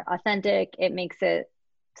it more authentic. It makes it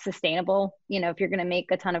sustainable, if you're going to make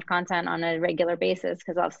a ton of content on a regular basis,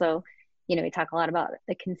 because also, we talk a lot about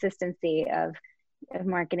the consistency of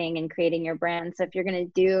marketing and creating your brand. So if you're going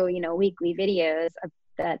to do, weekly videos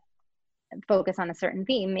that focus on a certain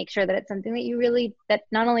theme, make sure that it's something that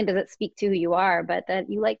not only does it speak to who you are, but that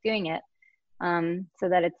you like doing it. So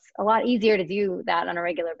that it's a lot easier to do that on a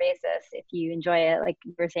regular basis if you enjoy it, like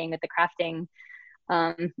you were saying with the crafting,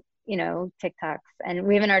 TikToks. And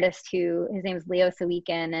we have an artist his name is Leo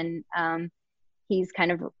Saweekin, and he's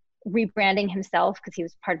kind of rebranding himself because he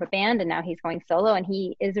was part of a band and now he's going solo, and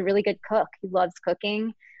he is a really good cook. He loves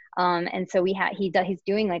cooking. And so he's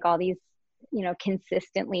doing like all these,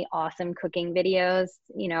 consistently awesome cooking videos,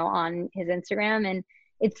 on his Instagram, and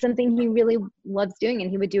it's something he really loves doing,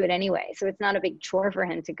 and he would do it anyway. So it's not a big chore for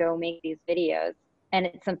him to go make these videos, and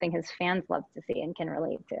it's something his fans love to see and can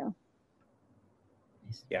relate to.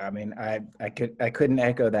 Yeah, I mean, I couldn't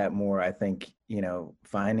echo that more. I think,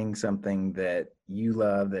 finding something that you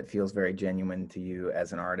love that feels very genuine to you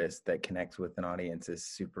as an artist that connects with an audience is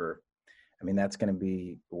super. I mean, that's going to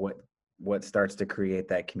be what starts to create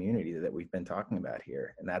that community that we've been talking about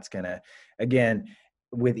here. And that's going to, again,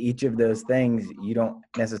 with each of those things, you don't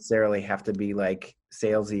necessarily have to be like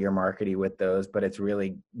salesy or markety with those, but it's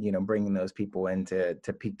really, bringing those people in to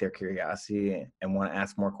pique their curiosity and want to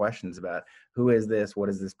ask more questions about who is this, what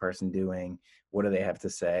is this person doing, what do they have to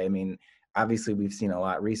say. I mean, obviously we've seen a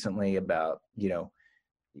lot recently about,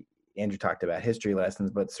 Andrew talked about history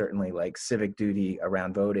lessons, but certainly like civic duty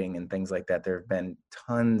around voting and things like that. There have been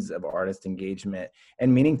tons of artist engagement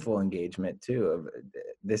and meaningful engagement too.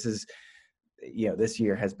 This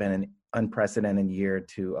year has been an unprecedented year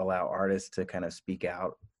to allow artists to kind of speak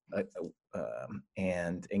out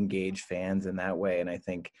and engage fans in that way. And I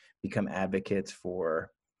think become advocates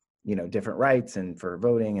for, different rights and for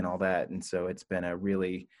voting and all that. And so it's been a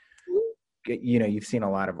really, you've seen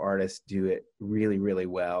a lot of artists do it really, really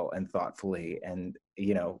well and thoughtfully. And,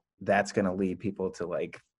 that's going to lead people to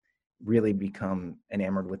like really become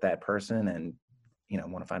enamored with that person and,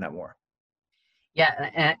 want to find out more.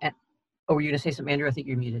 Yeah. Oh, were you going to say something, Andrew? I think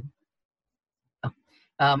you're muted.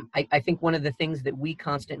 I think one of the things that we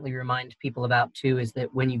constantly remind people about too is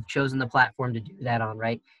that when you've chosen the platform to do that on,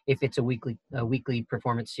 right? If it's a weekly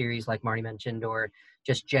performance series like Marnie mentioned, or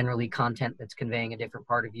just generally content that's conveying a different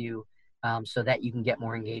part of you, so that you can get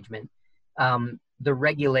more engagement. The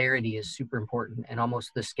regularity is super important, and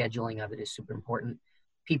almost the scheduling of it is super important.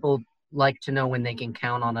 People like to know when they can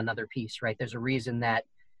count on another piece, right? There's a reason that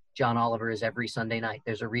John Oliver is every Sunday night.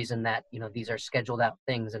 There's a reason that, these are scheduled out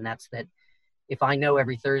things. And that's that if I know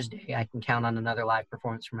every Thursday I can count on another live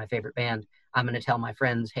performance from my favorite band, I'm going to tell my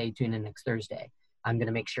friends, hey, tune in next Thursday. I'm going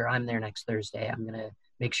to make sure I'm there next Thursday. I'm going to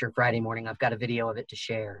make sure Friday morning I've got a video of it to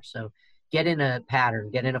share. So get in a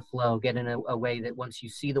pattern, get in a flow, get in a way that once you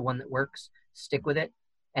see the one that works, stick with it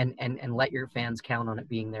and let your fans count on it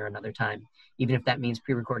being there another time. Even if that means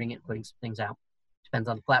pre-recording it and putting some things out. Depends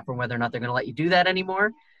on the platform whether or not they're going to let you do that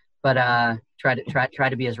anymore. But try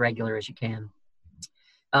to be as regular as you can.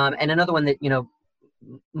 And another one that,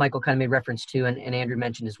 Michael kind of made reference to and Andrew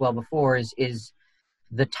mentioned as well before is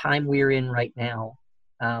the time we're in right now,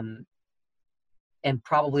 and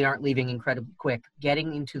probably aren't leaving incredibly quick.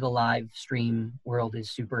 Getting into the live stream world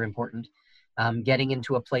is super important. Getting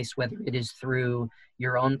into a place, whether it is through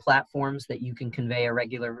your own platforms that you can convey a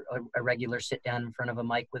regular sit down in front of a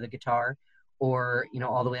mic with a guitar, or,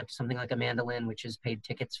 all the way up to something like a mandolin, which is paid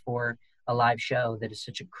tickets for a live show that is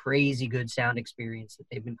such a crazy good sound experience that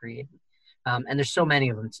they've been creating. And there's so many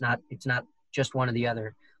of them. It's not just one or the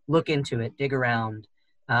other. look into it, dig around,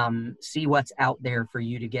 see what's out there for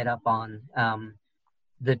you to get up on.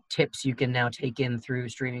 The tips you can now take in through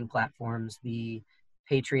streaming platforms, the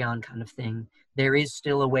Patreon kind of thing. There is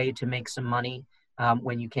still a way to make some money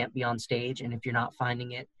when you can't be on stage. And if you're not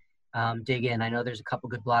finding it, dig in. I know there's a couple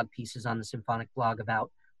good blog pieces on the Symphonic blog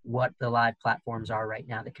about what the live platforms are right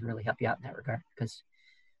now that can really help you out in that regard, because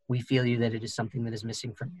we feel you that it is something that is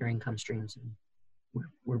missing from your income streams. And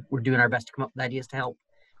we're doing our best to come up with ideas to help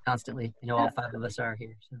constantly. You know, all 5 of us are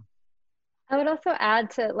here. So I would also add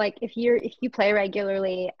to, like, if you play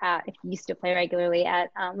regularly if you used to play regularly at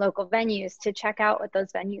local venues, to check out what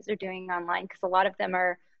those venues are doing online, because a lot of them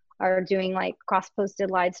are doing like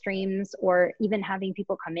cross-posted live streams, or even having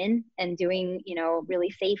people come in and doing, you know, really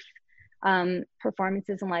safe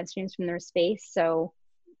performances and live streams from their space. So,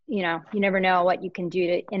 you know, you never know what you can do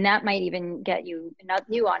to, and that might even get you a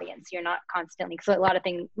new audience. You're not constantly, so a lot of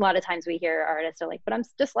times we hear artists are like, but I'm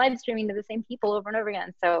just live streaming to the same people over and over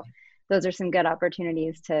again. So those are some good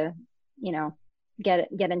opportunities to, you know, get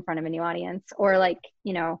in front of a new audience, or like,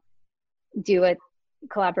 you know, do a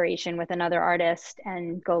collaboration with another artist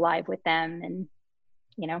and go live with them. And,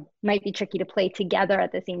 you know, might be tricky to play together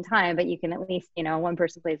at the same time, but you can at least, you know, one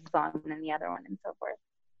person plays a song and then the other one, and so forth.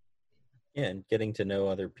 Yeah, and getting to know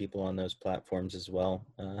other people on those platforms as well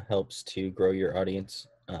helps to grow your audience,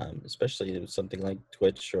 especially with something like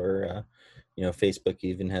Twitch, or you know, Facebook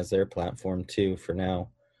even has their platform too for now.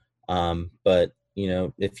 But you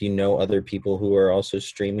know, if you know other people who are also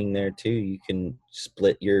streaming there too, you can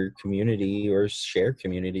split your community or share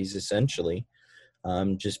communities essentially,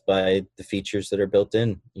 just by the features that are built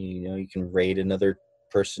in. You know, you can raid another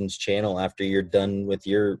person's channel after you're done with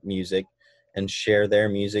your music and share their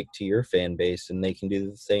music to your fan base, and they can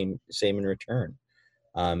do the same in return.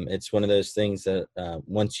 It's one of those things that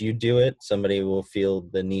once you do it, somebody will feel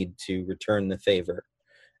the need to return the favor,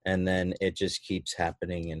 and then it just keeps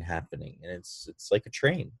happening and happening, and it's like a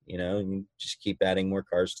train, you know, and you just keep adding more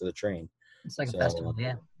cars to the train. it's like a festival.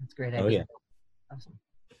 Yeah, that's a great idea. Oh yeah. Awesome.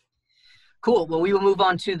 Cool. Well, we will move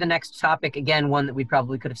on to the next topic. Again, one that we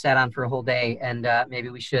probably could have sat on for a whole day, and maybe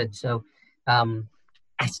we should. So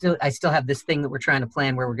I still have this thing that we're trying to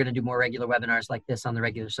plan where we're going to do more regular webinars like this on the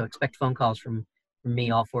regular. So expect phone calls from me,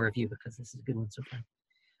 all 4 of you, because this is a good one so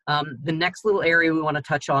far. The next little area we want to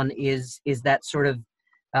touch on is that sort of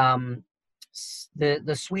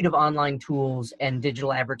the suite of online tools and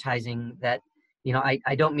digital advertising that, you know,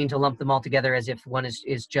 I don't mean to lump them all together as if one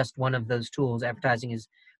is just one of those tools. Advertising is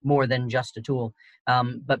more than just a tool.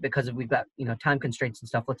 But because we've got, you know, time constraints and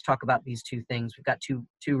stuff, let's talk about these 2 things. We've got two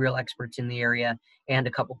real experts in the area, and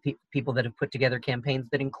a couple people that have put together campaigns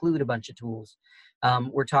that include a bunch of tools.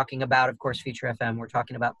 We're talking about, of course, Feature FM. We're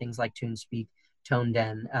talking about things like TuneSpeak,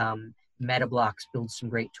 ToneDen, MetaBlocks builds some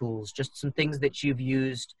great tools, just some things that you've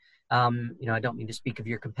used. You know, I don't mean to speak of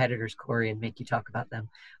your competitors, Corey, and make you talk about them,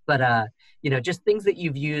 but you know, just things that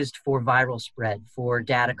you've used for viral spread, for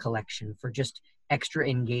data collection, for just extra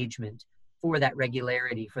engagement, for that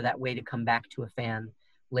regularity, for that way to come back to a fan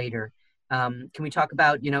later. Can we talk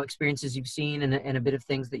about, you know, experiences you've seen and a bit of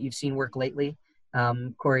things that you've seen work lately?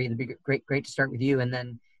 Corey, it'd be great to start with you, and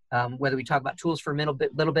then whether we talk about tools for a little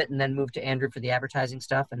bit, and then move to Andrew for the advertising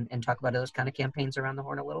stuff, and talk about those kind of campaigns around the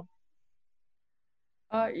horn a little.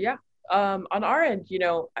 Yeah. On our end, you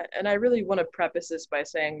know, and I really want to preface this by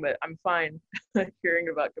saying that I'm fine hearing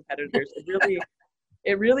about competitors.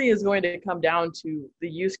 It really is going to come down to the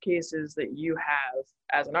use cases that you have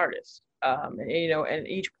as an artist. And, you know, and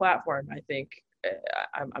each platform, I think,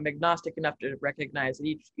 I'm agnostic enough to recognize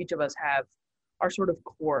that each of us have our sort of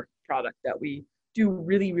core product that we do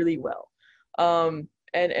really, really well. And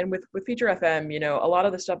with Feature FM, you know, a lot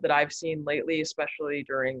of the stuff that I've seen lately, especially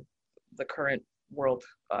during the current world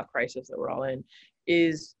crisis that we're all in,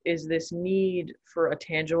 is this need for a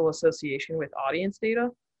tangible association with audience data.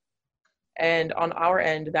 And on our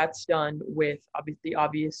end, that's done with the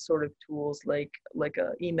obvious sort of tools like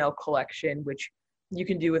a email collection, which you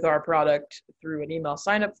can do with our product through an email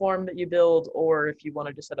sign-up form that you build, or if you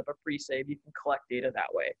wanted to set up a pre-save, you can collect data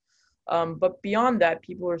that way. But beyond that,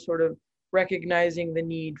 people are sort of recognizing the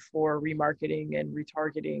need for remarketing and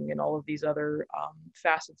retargeting and all of these other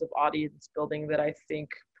facets of audience building that I think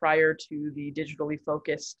prior to the digitally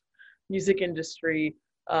focused music industry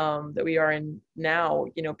that we are in now,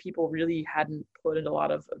 you know, people really hadn't put in a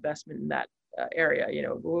lot of investment in that area, you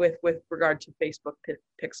know, with regard to Facebook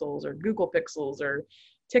pixels or Google pixels or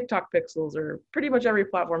TikTok pixels, or pretty much every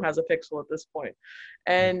platform has a pixel at this point.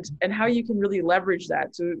 And how you can really leverage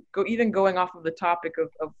that. So going off of the topic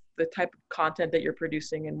of the type of content that you're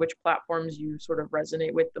producing and which platforms you sort of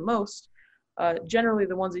resonate with the most, generally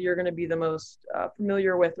the ones that you're going to be the most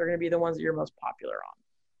familiar with are going to be the ones that you're most popular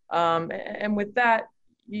on. And with that,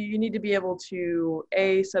 you need to be able to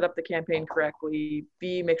A, set up the campaign correctly,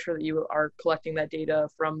 B, make sure that you are collecting that data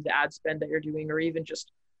from the ad spend that you're doing, or even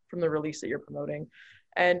just from the release that you're promoting.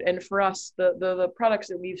 And for us, the products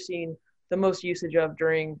that we've seen the most usage of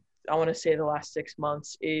during, I want to say, the last 6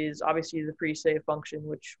 months is obviously the pre-save function,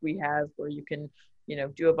 which we have, where you can,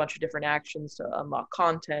 do a bunch of different actions to unlock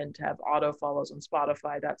content, have auto follows on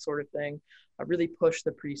Spotify, that sort of thing. Really push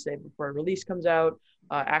the pre-save before a release comes out.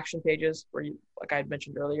 Action pages where you, like I had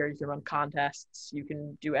mentioned earlier, you can run contests. You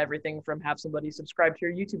can do everything from have somebody subscribe to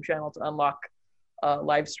your YouTube channel to unlock a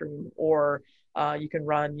live stream, or you can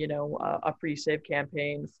run, a pre-save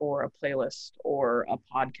campaign for a playlist or a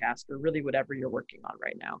podcast, or really whatever you're working on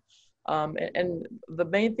right now. And the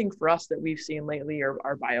main thing for us that we've seen lately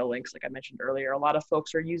are bio links, like I mentioned earlier. A lot of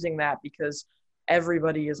folks are using that because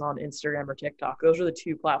everybody is on Instagram or TikTok. Those are the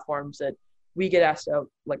two platforms that we get asked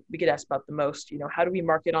about the most. How do we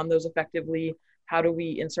market on those effectively? How do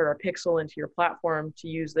we insert our pixel into your platform to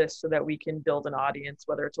use this so that we can build an audience,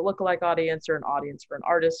 whether it's a lookalike audience or an audience for an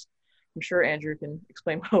artist? I'm sure Andrew can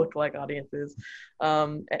explain what a lookalike audience is.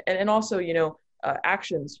 And also,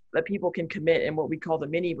 actions that people can commit in what we call the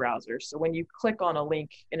mini browsers. So when you click on a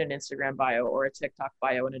link in an Instagram bio or a TikTok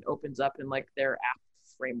bio and it opens up in like their app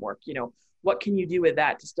framework, what can you do with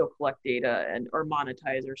that to still collect data or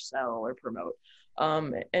monetize or sell or promote?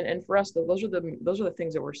 And for us, those are the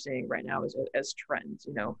things that we're seeing right now as trends,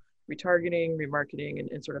 retargeting,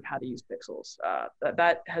 remarketing, and sort of how to use pixels.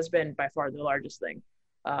 That has been by far the largest thing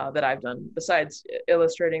that I've done, besides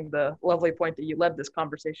illustrating the lovely point that you led this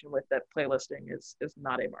conversation with, that playlisting is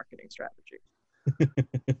not a marketing strategy.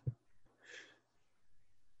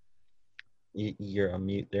 You're on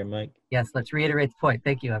mute there, Mike. Yes, let's reiterate the point.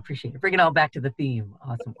 Thank you. I appreciate it. Bring it all back to the theme.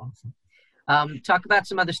 Awesome. Talk about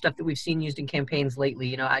some other stuff that we've seen used in campaigns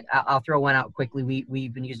lately. I'll throw one out quickly.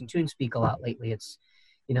 We've been using TuneSpeak a lot lately. It's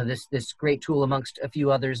this great tool amongst a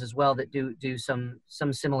few others as well that do some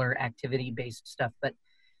similar activity-based stuff. But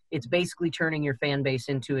it's basically turning your fan base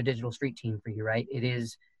into a digital street team for you, right? It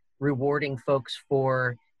is rewarding folks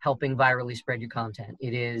for helping virally spread your content.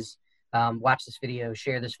 It is watch this video,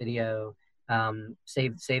 share this video,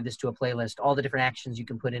 save this to a playlist, all the different actions you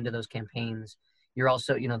can put into those campaigns. You're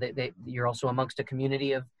also, you're also amongst a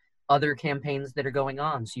community of other campaigns that are going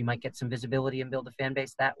on. So you might get some visibility and build a fan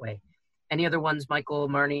base that way. Any other ones, Michael,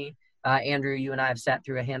 Marnie, Andrew, you and I have sat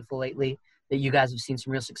through a handful lately that you guys have seen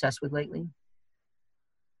some real success with lately?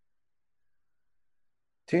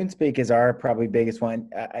 TuneSpeak is our probably biggest one.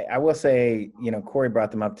 I will say, Corey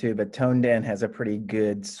brought them up too, but ToneDen has a pretty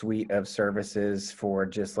good suite of services for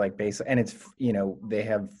just like and it's, they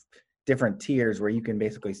have different tiers where you can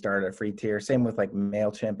basically start a free tier. Same with like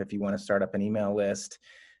MailChimp if you want to start up an email list.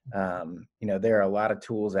 There are a lot of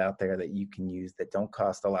tools out there that you can use that don't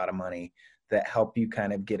cost a lot of money that help you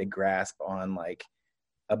kind of get a grasp on like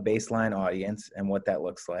a baseline audience and what that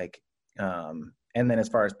looks like. And then as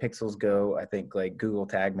far as pixels go, I think like Google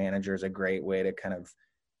Tag Manager is a great way to kind of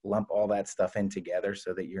lump all that stuff in together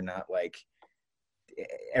so that you're not like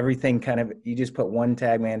everything kind of, you just put one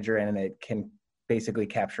tag manager in and it can basically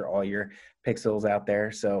capture all your pixels out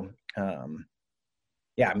there. So TuneSpeak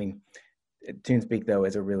though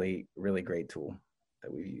is a really, really great tool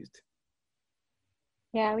that we've used.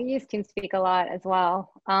 Yeah, we use TuneSpeak a lot as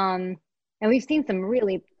well. And we've seen some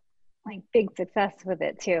really big success with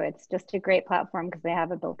it too. It's just a great platform because they have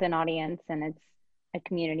a built-in audience and it's a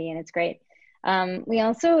community and it's great. We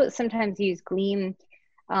also sometimes use Gleam,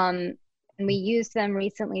 and we used them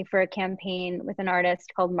recently for a campaign with an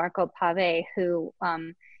artist called Marco Pave, who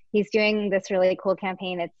he's doing this really cool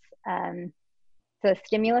campaign. It's a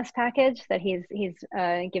stimulus package that he's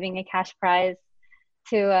giving a cash prize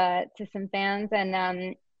to some fans,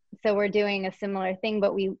 and so we're doing a similar thing,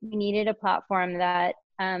 but we needed a platform that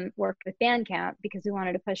worked with Bandcamp because we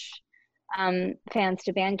wanted to push fans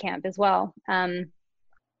to Bandcamp as well. And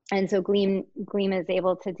so Gleam is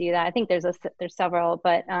able to do that. I think there's several,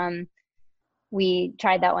 but we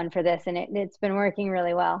tried that one for this, and it's been working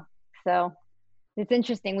really well. So it's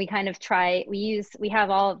interesting. We kind of we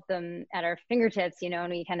have all of them at our fingertips,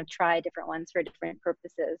 and we kind of try different ones for different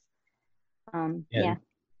purposes. Yeah.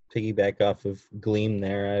 Piggyback off of Gleam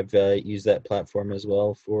there, I've used that platform as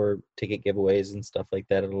well for ticket giveaways and stuff like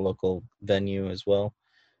that at a local venue as well.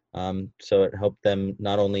 So it helped them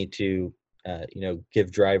not only to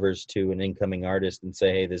give drivers to an incoming artist and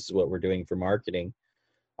say, hey, this is what we're doing for marketing.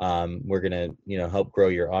 We're gonna help grow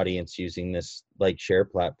your audience using this like share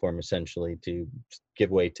platform essentially to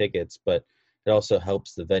give away tickets, but it also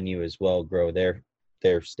helps the venue as well grow their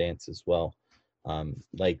stance as well.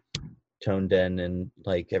 like Tone Den and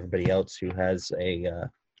like everybody else who has a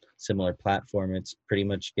similar platform. It's pretty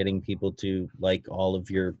much getting people to like all of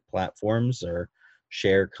your platforms or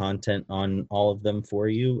share content on all of them for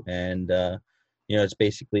you. And, it's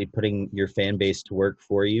basically putting your fan base to work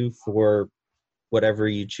for you for whatever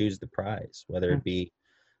you choose the prize, whether it be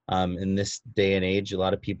in this day and age, a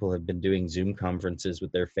lot of people have been doing Zoom conferences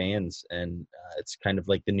with their fans, and it's kind of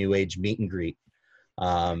like the new age meet and greet,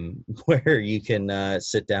 where you can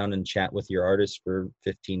sit down and chat with your artist for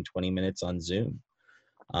 15-20 minutes on Zoom.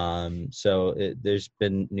 There's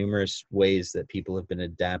been numerous ways that people have been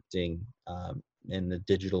adapting in the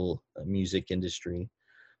digital music industry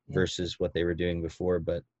versus what they were doing before,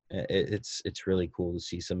 but it's really cool to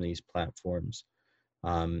see some of these platforms.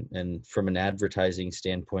 And from an advertising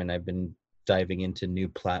standpoint, I've been diving into new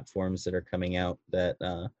platforms that are coming out that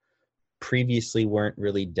previously weren't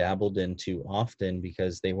really dabbled into often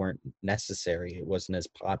because they weren't necessary. It wasn't as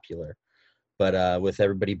popular. But with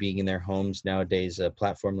everybody being in their homes nowadays, a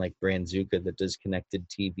platform like Brandzuka that does connected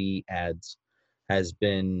TV ads has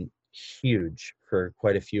been huge for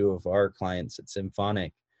quite a few of our clients at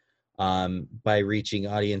Symphonic, by reaching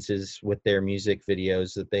audiences with their music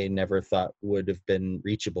videos that they never thought would have been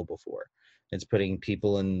reachable before. It's putting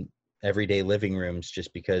people in everyday living rooms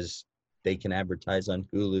just because they can advertise on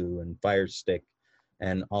Hulu and Fire Stick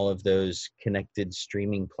and all of those connected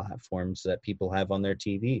streaming platforms that people have on their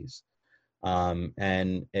TVs.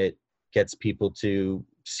 And it gets people to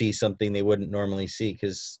see something they wouldn't normally see,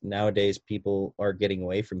 because nowadays people are getting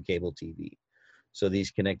away from cable TV. So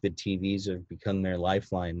these connected TVs have become their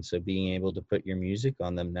lifeline. So being able to put your music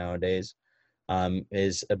on them nowadays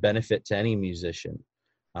is a benefit to any musician.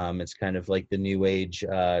 It's kind of like the new age,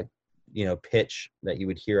 pitch that you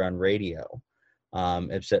would hear on radio.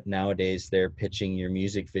 Except nowadays they're pitching your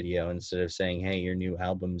music video instead of saying, "Hey, your new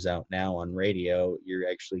album's out now" on radio. You're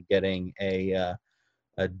actually getting a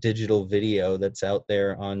digital video that's out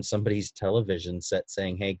there on somebody's television set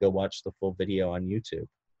saying, "Hey, go watch the full video on YouTube."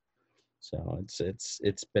 So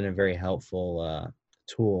it's been a very helpful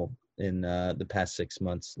tool in the past 6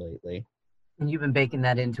 months lately. And you've been baking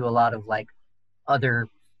that into a lot of like other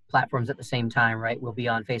platforms at the same time, right? We'll be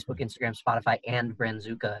on Facebook, Instagram, Spotify, and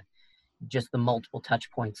Brandzuka. Just the multiple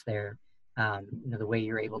touch points there, the way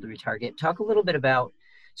you're able to retarget. Talk a little bit about,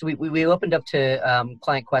 so we opened up to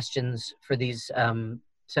client questions for these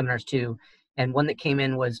seminars too. And one that came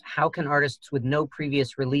in was, how can artists with no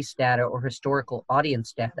previous release data or historical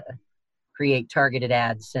audience data create targeted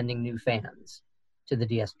ads sending new fans to the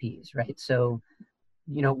DSPs, right? So,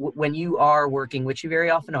 when you are working, which you very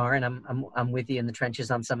often are, and I'm with you in the trenches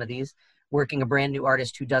on some of these, working a brand new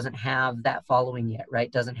artist who doesn't have that following yet,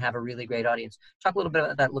 right? Doesn't have a really great audience. Talk a little bit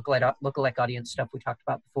about that lookalike audience stuff we talked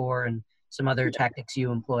about before, and some other tactics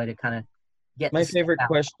you employ to kind of get My favorite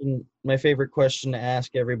question to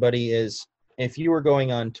ask everybody is, if you were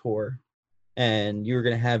going on tour and you were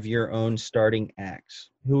going to have your own starting acts,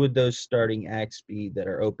 who would those starting acts be that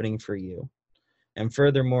are opening for you? And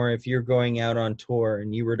furthermore, if you're going out on tour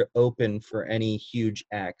and you were to open for any huge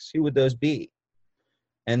acts, who would those be?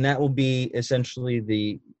 And that will be essentially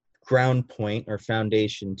the ground point or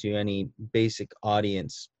foundation to any basic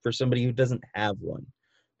audience for somebody who doesn't have one.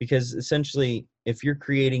 Because essentially, if you're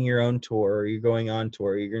creating your own tour or you're going on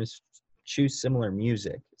tour, you're going to choose similar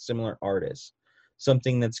music, similar artists,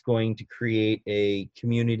 something that's going to create a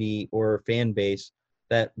community or a fan base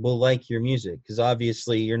that will like your music. Because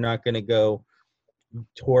obviously, you're not going to go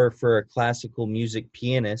tour for a classical music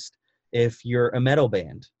pianist if you're a metal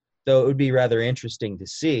band, though it would be rather interesting to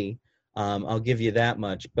see. I'll give you that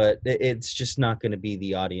much, but it's just not going to be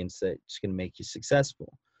the audience that's going to make you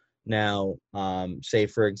successful. Now, say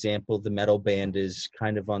for example, the metal band is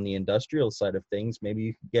kind of on the industrial side of things. Maybe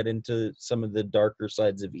you could get into some of the darker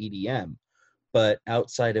sides of EDM, but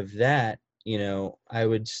outside of that, I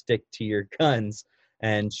would stick to your guns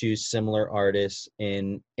and choose similar artists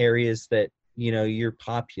in areas that you're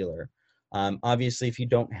popular. Obviously, if you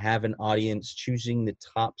don't have an audience, choosing the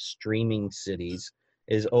top streaming cities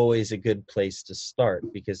is always a good place to start,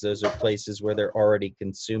 because those are places where they're already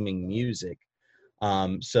consuming music.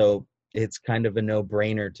 So it's kind of a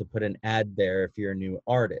no-brainer to put an ad there if you're a new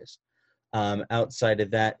artist. Outside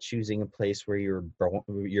of that, choosing a place where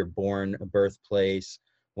you're born, a birthplace,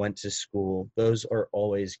 went to school, those are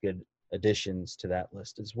always good additions to that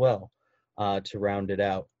list as well, to round it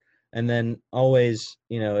out. And then always,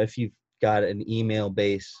 if you've got an email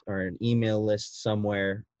base or an email list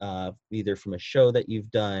somewhere, either from a show that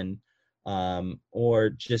you've done, or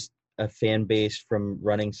just a fan base from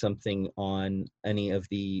running something on any of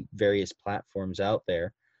the various platforms out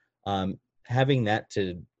there, having that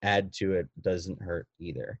to add to it doesn't hurt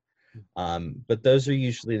either. But those are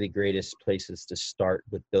usually the greatest places to start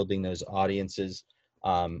with building those audiences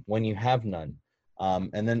when you have none.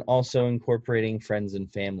 And then also incorporating friends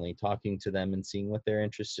and family, talking to them and seeing what they're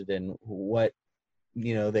interested in, what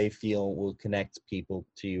they feel will connect people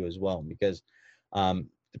to you as well, because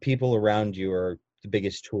the people around you are the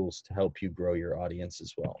biggest tools to help you grow your audience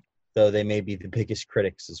as well, though they may be the biggest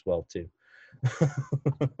critics as well too.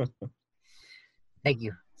 Thank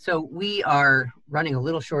you. So we are running a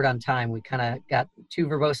little short on time. We kind of got too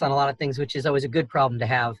verbose on a lot of things, which is always a good problem to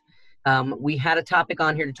have. We had a topic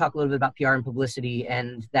on here to talk a little bit about PR and publicity,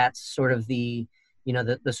 and that's sort of the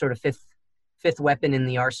sort of fifth weapon in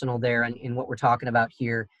the arsenal there, and in what we're talking about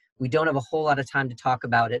here. We don't have a whole lot of time to talk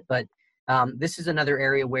about it, but this is another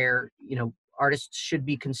area where artists should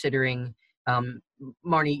be considering.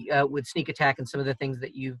 Marnie, with Sneak Attack and some of the things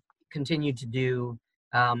that you've continued to do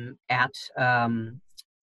at the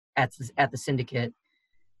syndicate,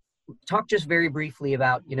 talk just very briefly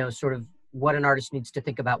about sort of what an artist needs to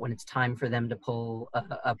think about when it's time for them to pull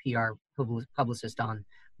a PR publicist on.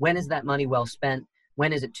 When is that money well spent?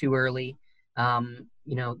 When is it too early?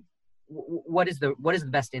 What is the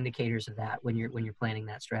best indicators of that when you're planning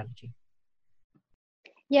that strategy?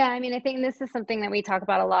 Yeah, I mean, I think this is something that we talk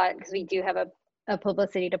about a lot because we do have a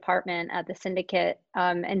publicity department at the syndicate,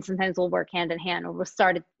 and sometimes we'll work hand in hand, or we'll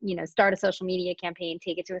start a social media campaign,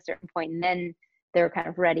 take it to a certain point, and then they're kind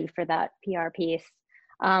of ready for that PR piece.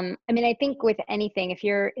 I mean, I think with anything, if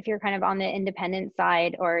you're kind of on the independent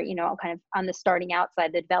side, or kind of on the starting out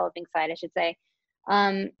side, the developing side, I should say,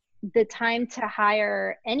 the time to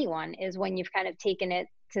hire anyone is when you've kind of taken it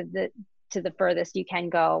to the furthest you can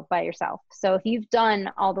go by yourself. So if you've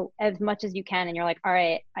done as much as you can, and you're like, all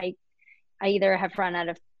right, I either have run out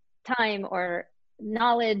of time or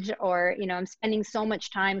knowledge, or I'm spending so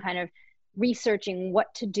much time kind of researching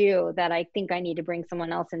what to do that I think I need to bring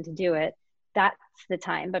someone else in to do it, that's the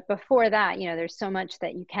time. But before that, there's so much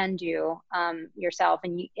that you can do yourself,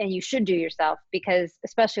 and you should do yourself, because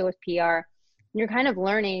especially with PR, you're kind of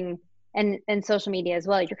learning, and social media as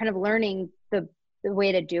well, you're kind of learning the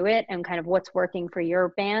way to do it and kind of what's working for your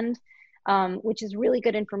band, which is really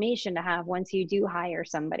good information to have once you do hire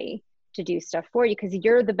somebody to do stuff for you, because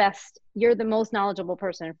you're the most knowledgeable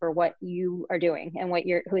person for what you are doing and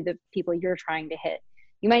who the people you're trying to hit.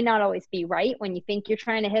 You might not always be right when you think you're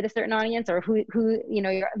trying to hit a certain audience, or who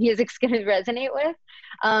your music's going to resonate with,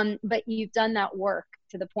 but you've done that work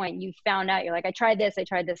to the point you've found out, you're like, I tried this,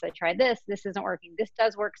 this isn't working, this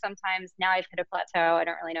does work sometimes, now I've hit a plateau, I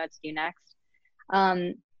don't really know what to do next.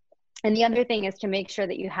 And the other thing is to make sure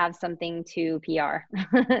that you have something to PR.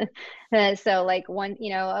 So like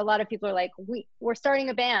a lot of people are like, we're starting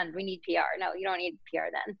a band, we need PR. No, you don't need PR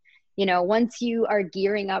then. Once you are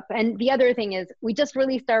gearing up, and the other thing is, we just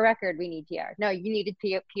released our record, we need PR. No, you needed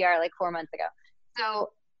PR like 4 months ago. So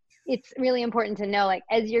it's really important to know, like,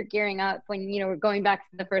 as you're gearing up, when, we're going back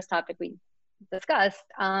to the first topic we discussed,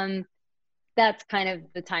 that's kind of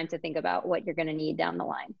the time to think about what you're going to need down the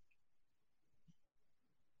line.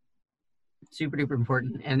 Super duper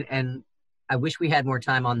important. And I wish we had more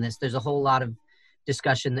time on this. There's a whole lot of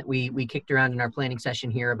discussion that we kicked around in our planning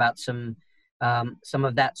session here about some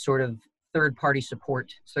of that sort of third-party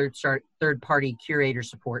support, third-party curator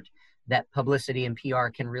support that publicity and PR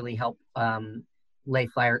can really help lay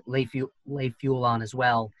fuel on as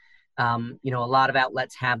well. A lot of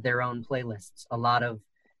outlets have their own playlists. A lot of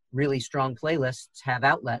really strong playlists have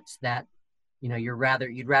outlets that you'd rather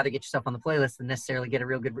get yourself on the playlist than necessarily get a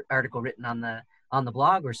real good article written on the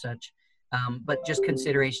blog or such. But just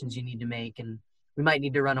considerations you need to make, and we might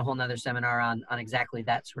need to run a whole nother seminar on exactly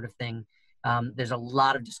that sort of thing. There's a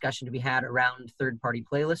lot of discussion to be had around third-party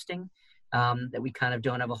playlisting that we kind of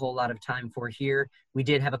don't have a whole lot of time for here. We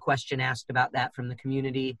did have a question asked about that from the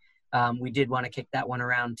community. We did want to kick that one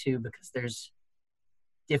around too, because there's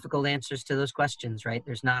difficult answers to those questions, right?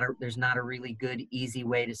 There's not a really good, easy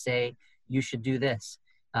way to say you should do this.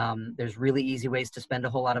 There's really easy ways to spend a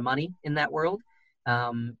whole lot of money in that world,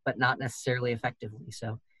 but not necessarily effectively.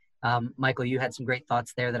 So, Michael, you had some great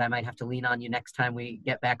thoughts there that I might have to lean on you next time we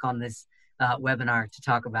get back on this webinar to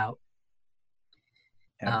talk about.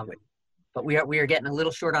 But we are getting a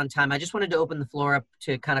little short on time. I just wanted to open the floor up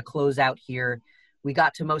to kind of close out here. We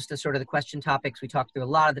got to most of sort of the question topics. We talked through a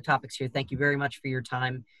lot of the topics here. Thank you very much for your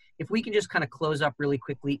time. If we can just kind of close up really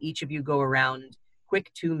quickly, each of you go around, quick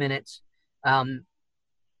 2 minutes,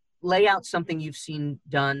 lay out something you've seen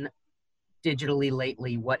done digitally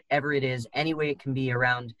lately, whatever it is, any way it can be,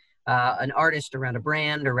 around an artist, around a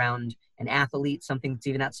brand, around an athlete, something that's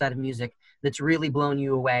even outside of music that's really blown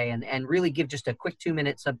you away, and really give just a quick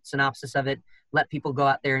 2-minute synopsis of it. Let people go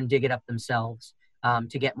out there and dig it up themselves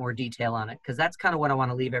to get more detail on it. Because that's kind of what I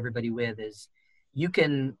want to leave everybody with is you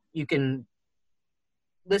can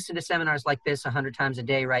listen to seminars like this 100 times a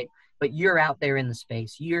day, right? But you're out there in the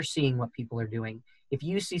space. You're seeing what people are doing. If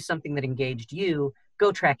you see something that engaged you,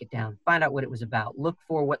 go track it down, find out what it was about, look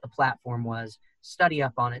for what the platform was, study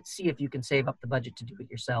up on it, see if you can save up the budget to do it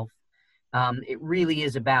yourself. It really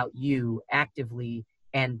is about you actively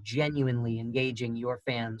and genuinely engaging your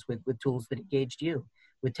fans with tools that engaged you,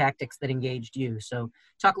 with tactics that engaged you. So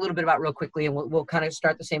talk a little bit about real quickly, and we'll kind of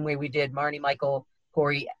start the same way we did. Marnie, Michael,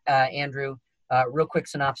 Corey, Andrew, real quick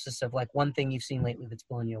synopsis of like one thing you've seen lately that's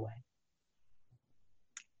blown you away.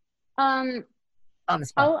 On the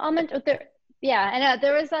spot. I'll mention there. Yeah, and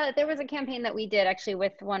there was a campaign that we did actually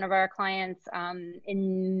with one of our clients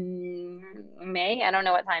in May. I don't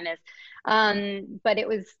know what time it is, but it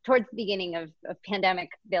was towards the beginning of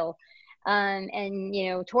pandemic bill, and you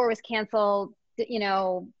know, tour was canceled. You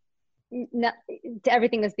know,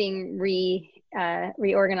 everything was being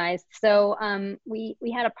reorganized. So we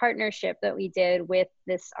had a partnership that we did with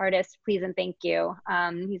this artist, Please and Thank You.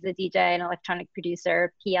 He's a DJ and electronic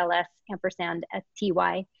producer, PLS ampersand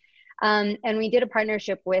STY. And we did a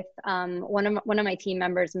partnership with one of my team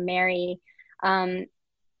members, Mary,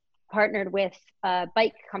 partnered with a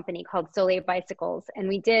bike company called Soleil Bicycles. And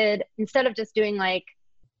we did, instead of just doing like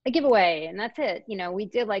a giveaway and that's it, you know, we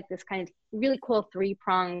did like this kind of really cool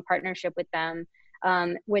 3-prong partnership with them,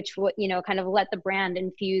 which would, you know, kind of let the brand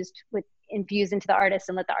infuse into the artist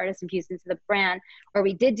and let the artist infuse into the brand, where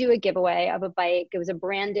we did do a giveaway of a bike. It was a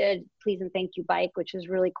branded Please and Thank You bike, which was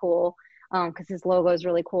really cool. Because his logo is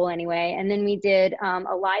really cool anyway. And then we did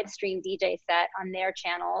a live stream DJ set on their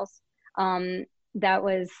channels. That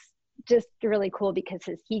was just really cool because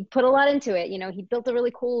he put a lot into it. You know, he built a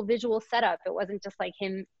really cool visual setup. It wasn't just like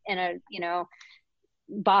him in a, you know,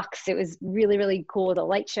 box. It was really, really cool, the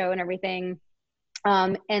light show and everything.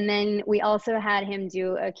 And then we also had him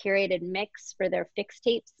do a curated mix for their Fix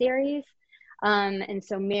Tape series. And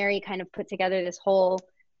so Mary kind of put together this whole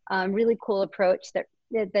really cool approach that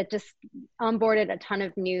just onboarded a ton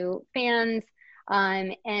of new fans.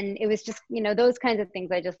 And it was just, you know, those kinds of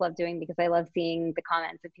things I just love doing because I love seeing the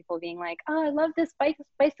comments of people being like, oh, I love this bicycle,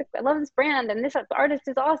 I love this brand, and this artist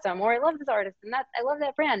is awesome, or I love this artist, and I love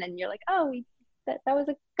that brand. And you're like, oh, that was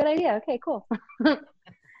a good idea. Okay, cool. And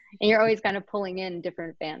you're always kind of pulling in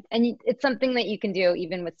different fans. And it's something that you can do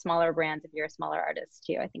even with smaller brands if you're a smaller artist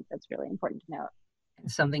too. I think that's really important to note.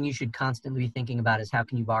 Something you should constantly be thinking about is how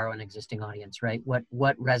can you borrow an existing audience, right?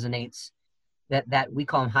 What resonates, that we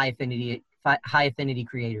call them high affinity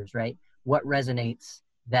creators, right? What resonates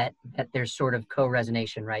that there's sort of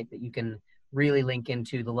co-resonation, right? That you can really link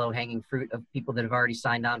into the low-hanging fruit of people that have already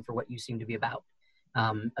signed on for what you seem to be about.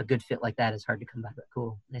 A good fit like that is hard to come by, but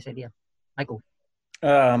cool. Nice idea. Michael.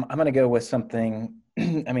 I'm going to go with something,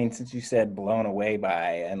 I mean, since you said blown away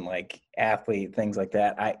by and like athlete, things like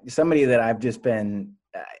that, somebody that I've just been,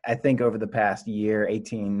 I think over the past year,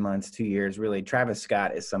 18 months, 2 years, really, Travis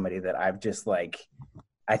Scott is somebody that I've just like,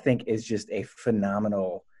 I think is just a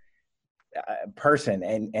phenomenal person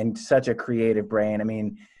and such a creative brain. I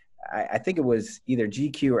mean, I think it was either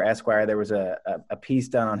GQ or Esquire. There was a piece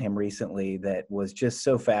done on him recently that was just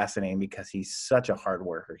so fascinating because he's such a hard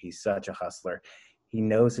worker. He's such a hustler. He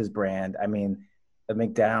knows his brand. I mean, the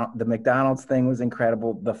McDonald's thing was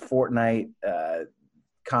incredible. The Fortnite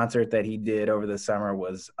concert that he did over the summer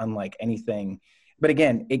was unlike anything. But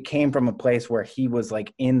again, it came from a place where he was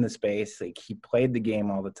like in the space. Like he played the game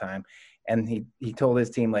all the time. And he told his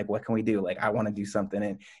team, like, what can we do? Like, I want to do something.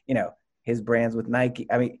 And, you know, his brand's with Nike.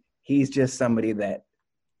 I mean, he's just somebody that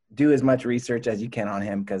do as much research as you can on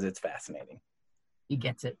him because it's fascinating. He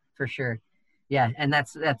gets it for sure. Yeah, and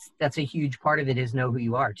that's a huge part of it is know who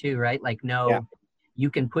you are too, right? Like you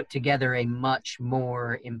can put together a much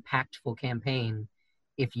more impactful campaign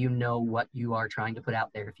if you know what you are trying to put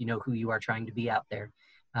out there, if you know who you are trying to be out there.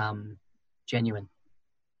 Genuine.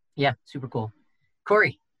 Yeah, super cool.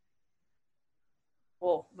 Corey.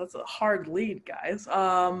 Well, that's a hard lead, guys.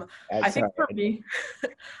 I think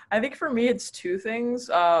for me, it's two things.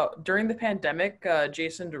 During the pandemic,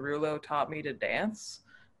 Jason Derulo taught me to dance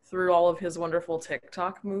through all of his wonderful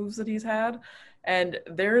TikTok moves that he's had. And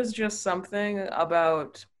there's just something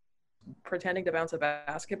about pretending to bounce a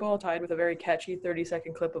basketball tied with a very catchy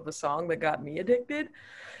 30-second clip of a song that got me addicted.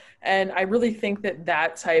 And I really think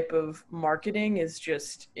that type of marketing is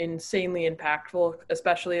just insanely impactful,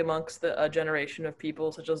 especially amongst a generation of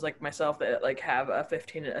people such as like myself that like have a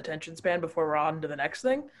 15 attention span before we're on to the next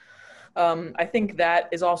thing. I think that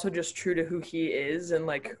is also just true to who he is, and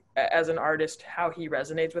like as an artist, how he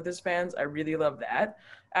resonates with his fans. I really love that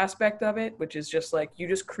aspect of it, which is just like you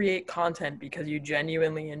just create content because you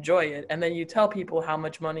genuinely enjoy it, and then you tell people how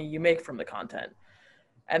much money you make from the content.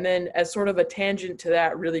 And then, as sort of a tangent to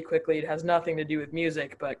that, really quickly, it has nothing to do with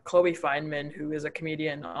music, but Chloe Fineman, who is a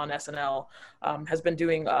comedian on SNL, has been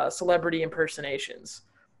doing celebrity impersonations,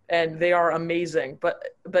 and they are amazing.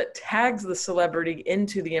 But tags the celebrity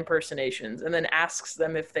into the impersonations and then asks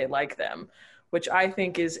them if they like them, which I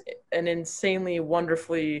think is an insanely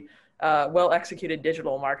wonderfully well executed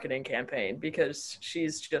digital marketing campaign, because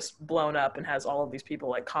she's just blown up and has all of these people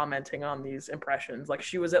like commenting on these impressions. Like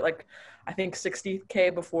she was at like I think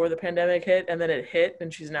 60K before the pandemic hit, and then it hit,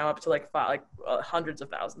 and she's now up to like hundreds of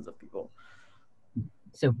thousands of people.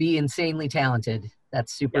 So be insanely talented.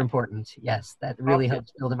 That's super important. Yes, that really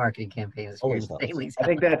helps build a marketing campaign. Is Always you're helps. insanely I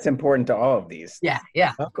think that's important to all of these. Yeah,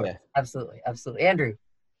 of course. Okay. Absolutely. Andrew.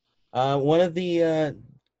 One of the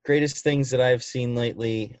greatest things that I've seen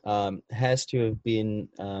lately has to have been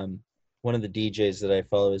one of the DJs that I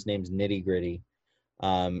follow. His name's Nitty Gritty.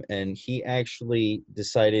 And he actually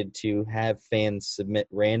decided to have fans submit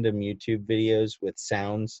random YouTube videos with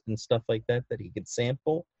sounds and stuff like that he could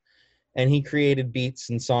sample. And he created beats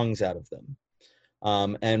and songs out of them.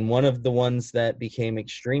 And one of the ones that became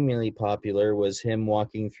extremely popular was him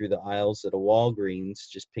walking through the aisles at a Walgreens,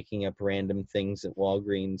 just picking up random things at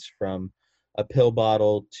Walgreens, from a pill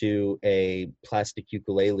bottle to a plastic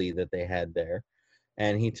ukulele that they had there.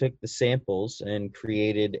 And he took the samples and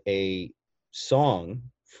created a song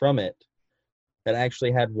from it that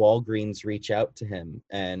actually had Walgreens reach out to him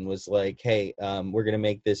and was like, hey, we're going to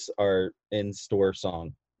make this our in-store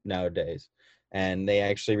song nowadays. And they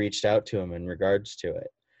actually reached out to him in regards to it.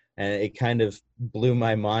 And it kind of blew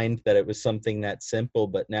my mind that it was something that simple,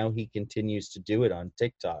 but now he continues to do it on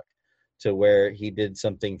TikTok, to where he did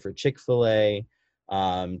something for Chick-fil-A,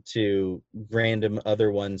 to random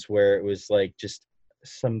other ones where it was like just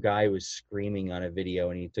some guy was screaming on a video,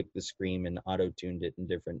 and he took the scream and auto-tuned it in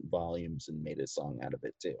different volumes and made a song out of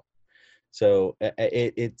it too. So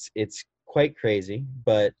it's quite crazy,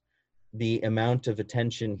 but the amount of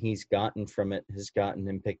attention he's gotten from it has gotten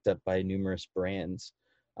him picked up by numerous brands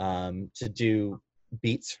to do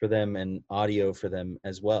beats for them and audio for them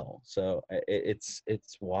as well. So it's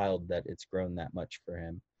wild that it's grown that much for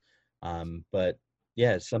him. But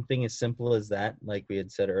yeah, something as simple as that, like we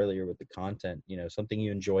had said earlier with the content, something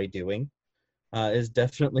you enjoy doing is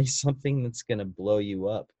definitely something that's going to blow you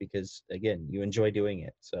up, because again, you enjoy doing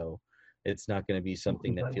it. So it's not going to be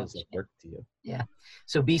something that feels like work to you. Yeah.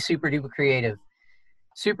 So be super duper creative.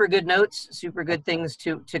 Super good notes, super good things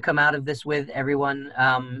to come out of this with everyone.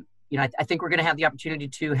 I think we're going to have the opportunity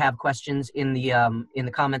to have questions in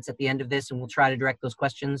the comments at the end of this, and we'll try to direct those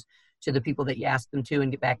questions to the people that you asked them to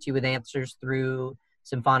and get back to you with answers through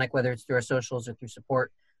Symphonic, whether it's through our socials or through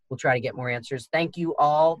support. We'll try to get more answers. Thank you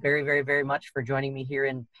all very, very, very much for joining me here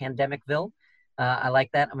in Pandemicville. I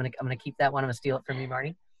like that. I'm gonna keep that one. I'm gonna steal it from you,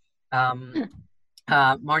 Marnie.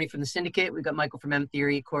 Marnie from the Syndicate. We've got Michael from M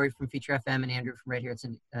Theory, Corey from Feature FM, and Andrew from right here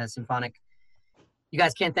at Symphonic. You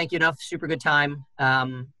guys can't thank you enough. Super good time.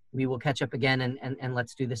 We will catch up again, and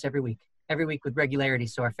let's do this every week with regularity,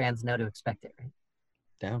 so our fans know to expect it. Right?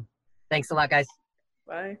 Down. Thanks a lot, guys.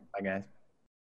 Bye. Bye, guys.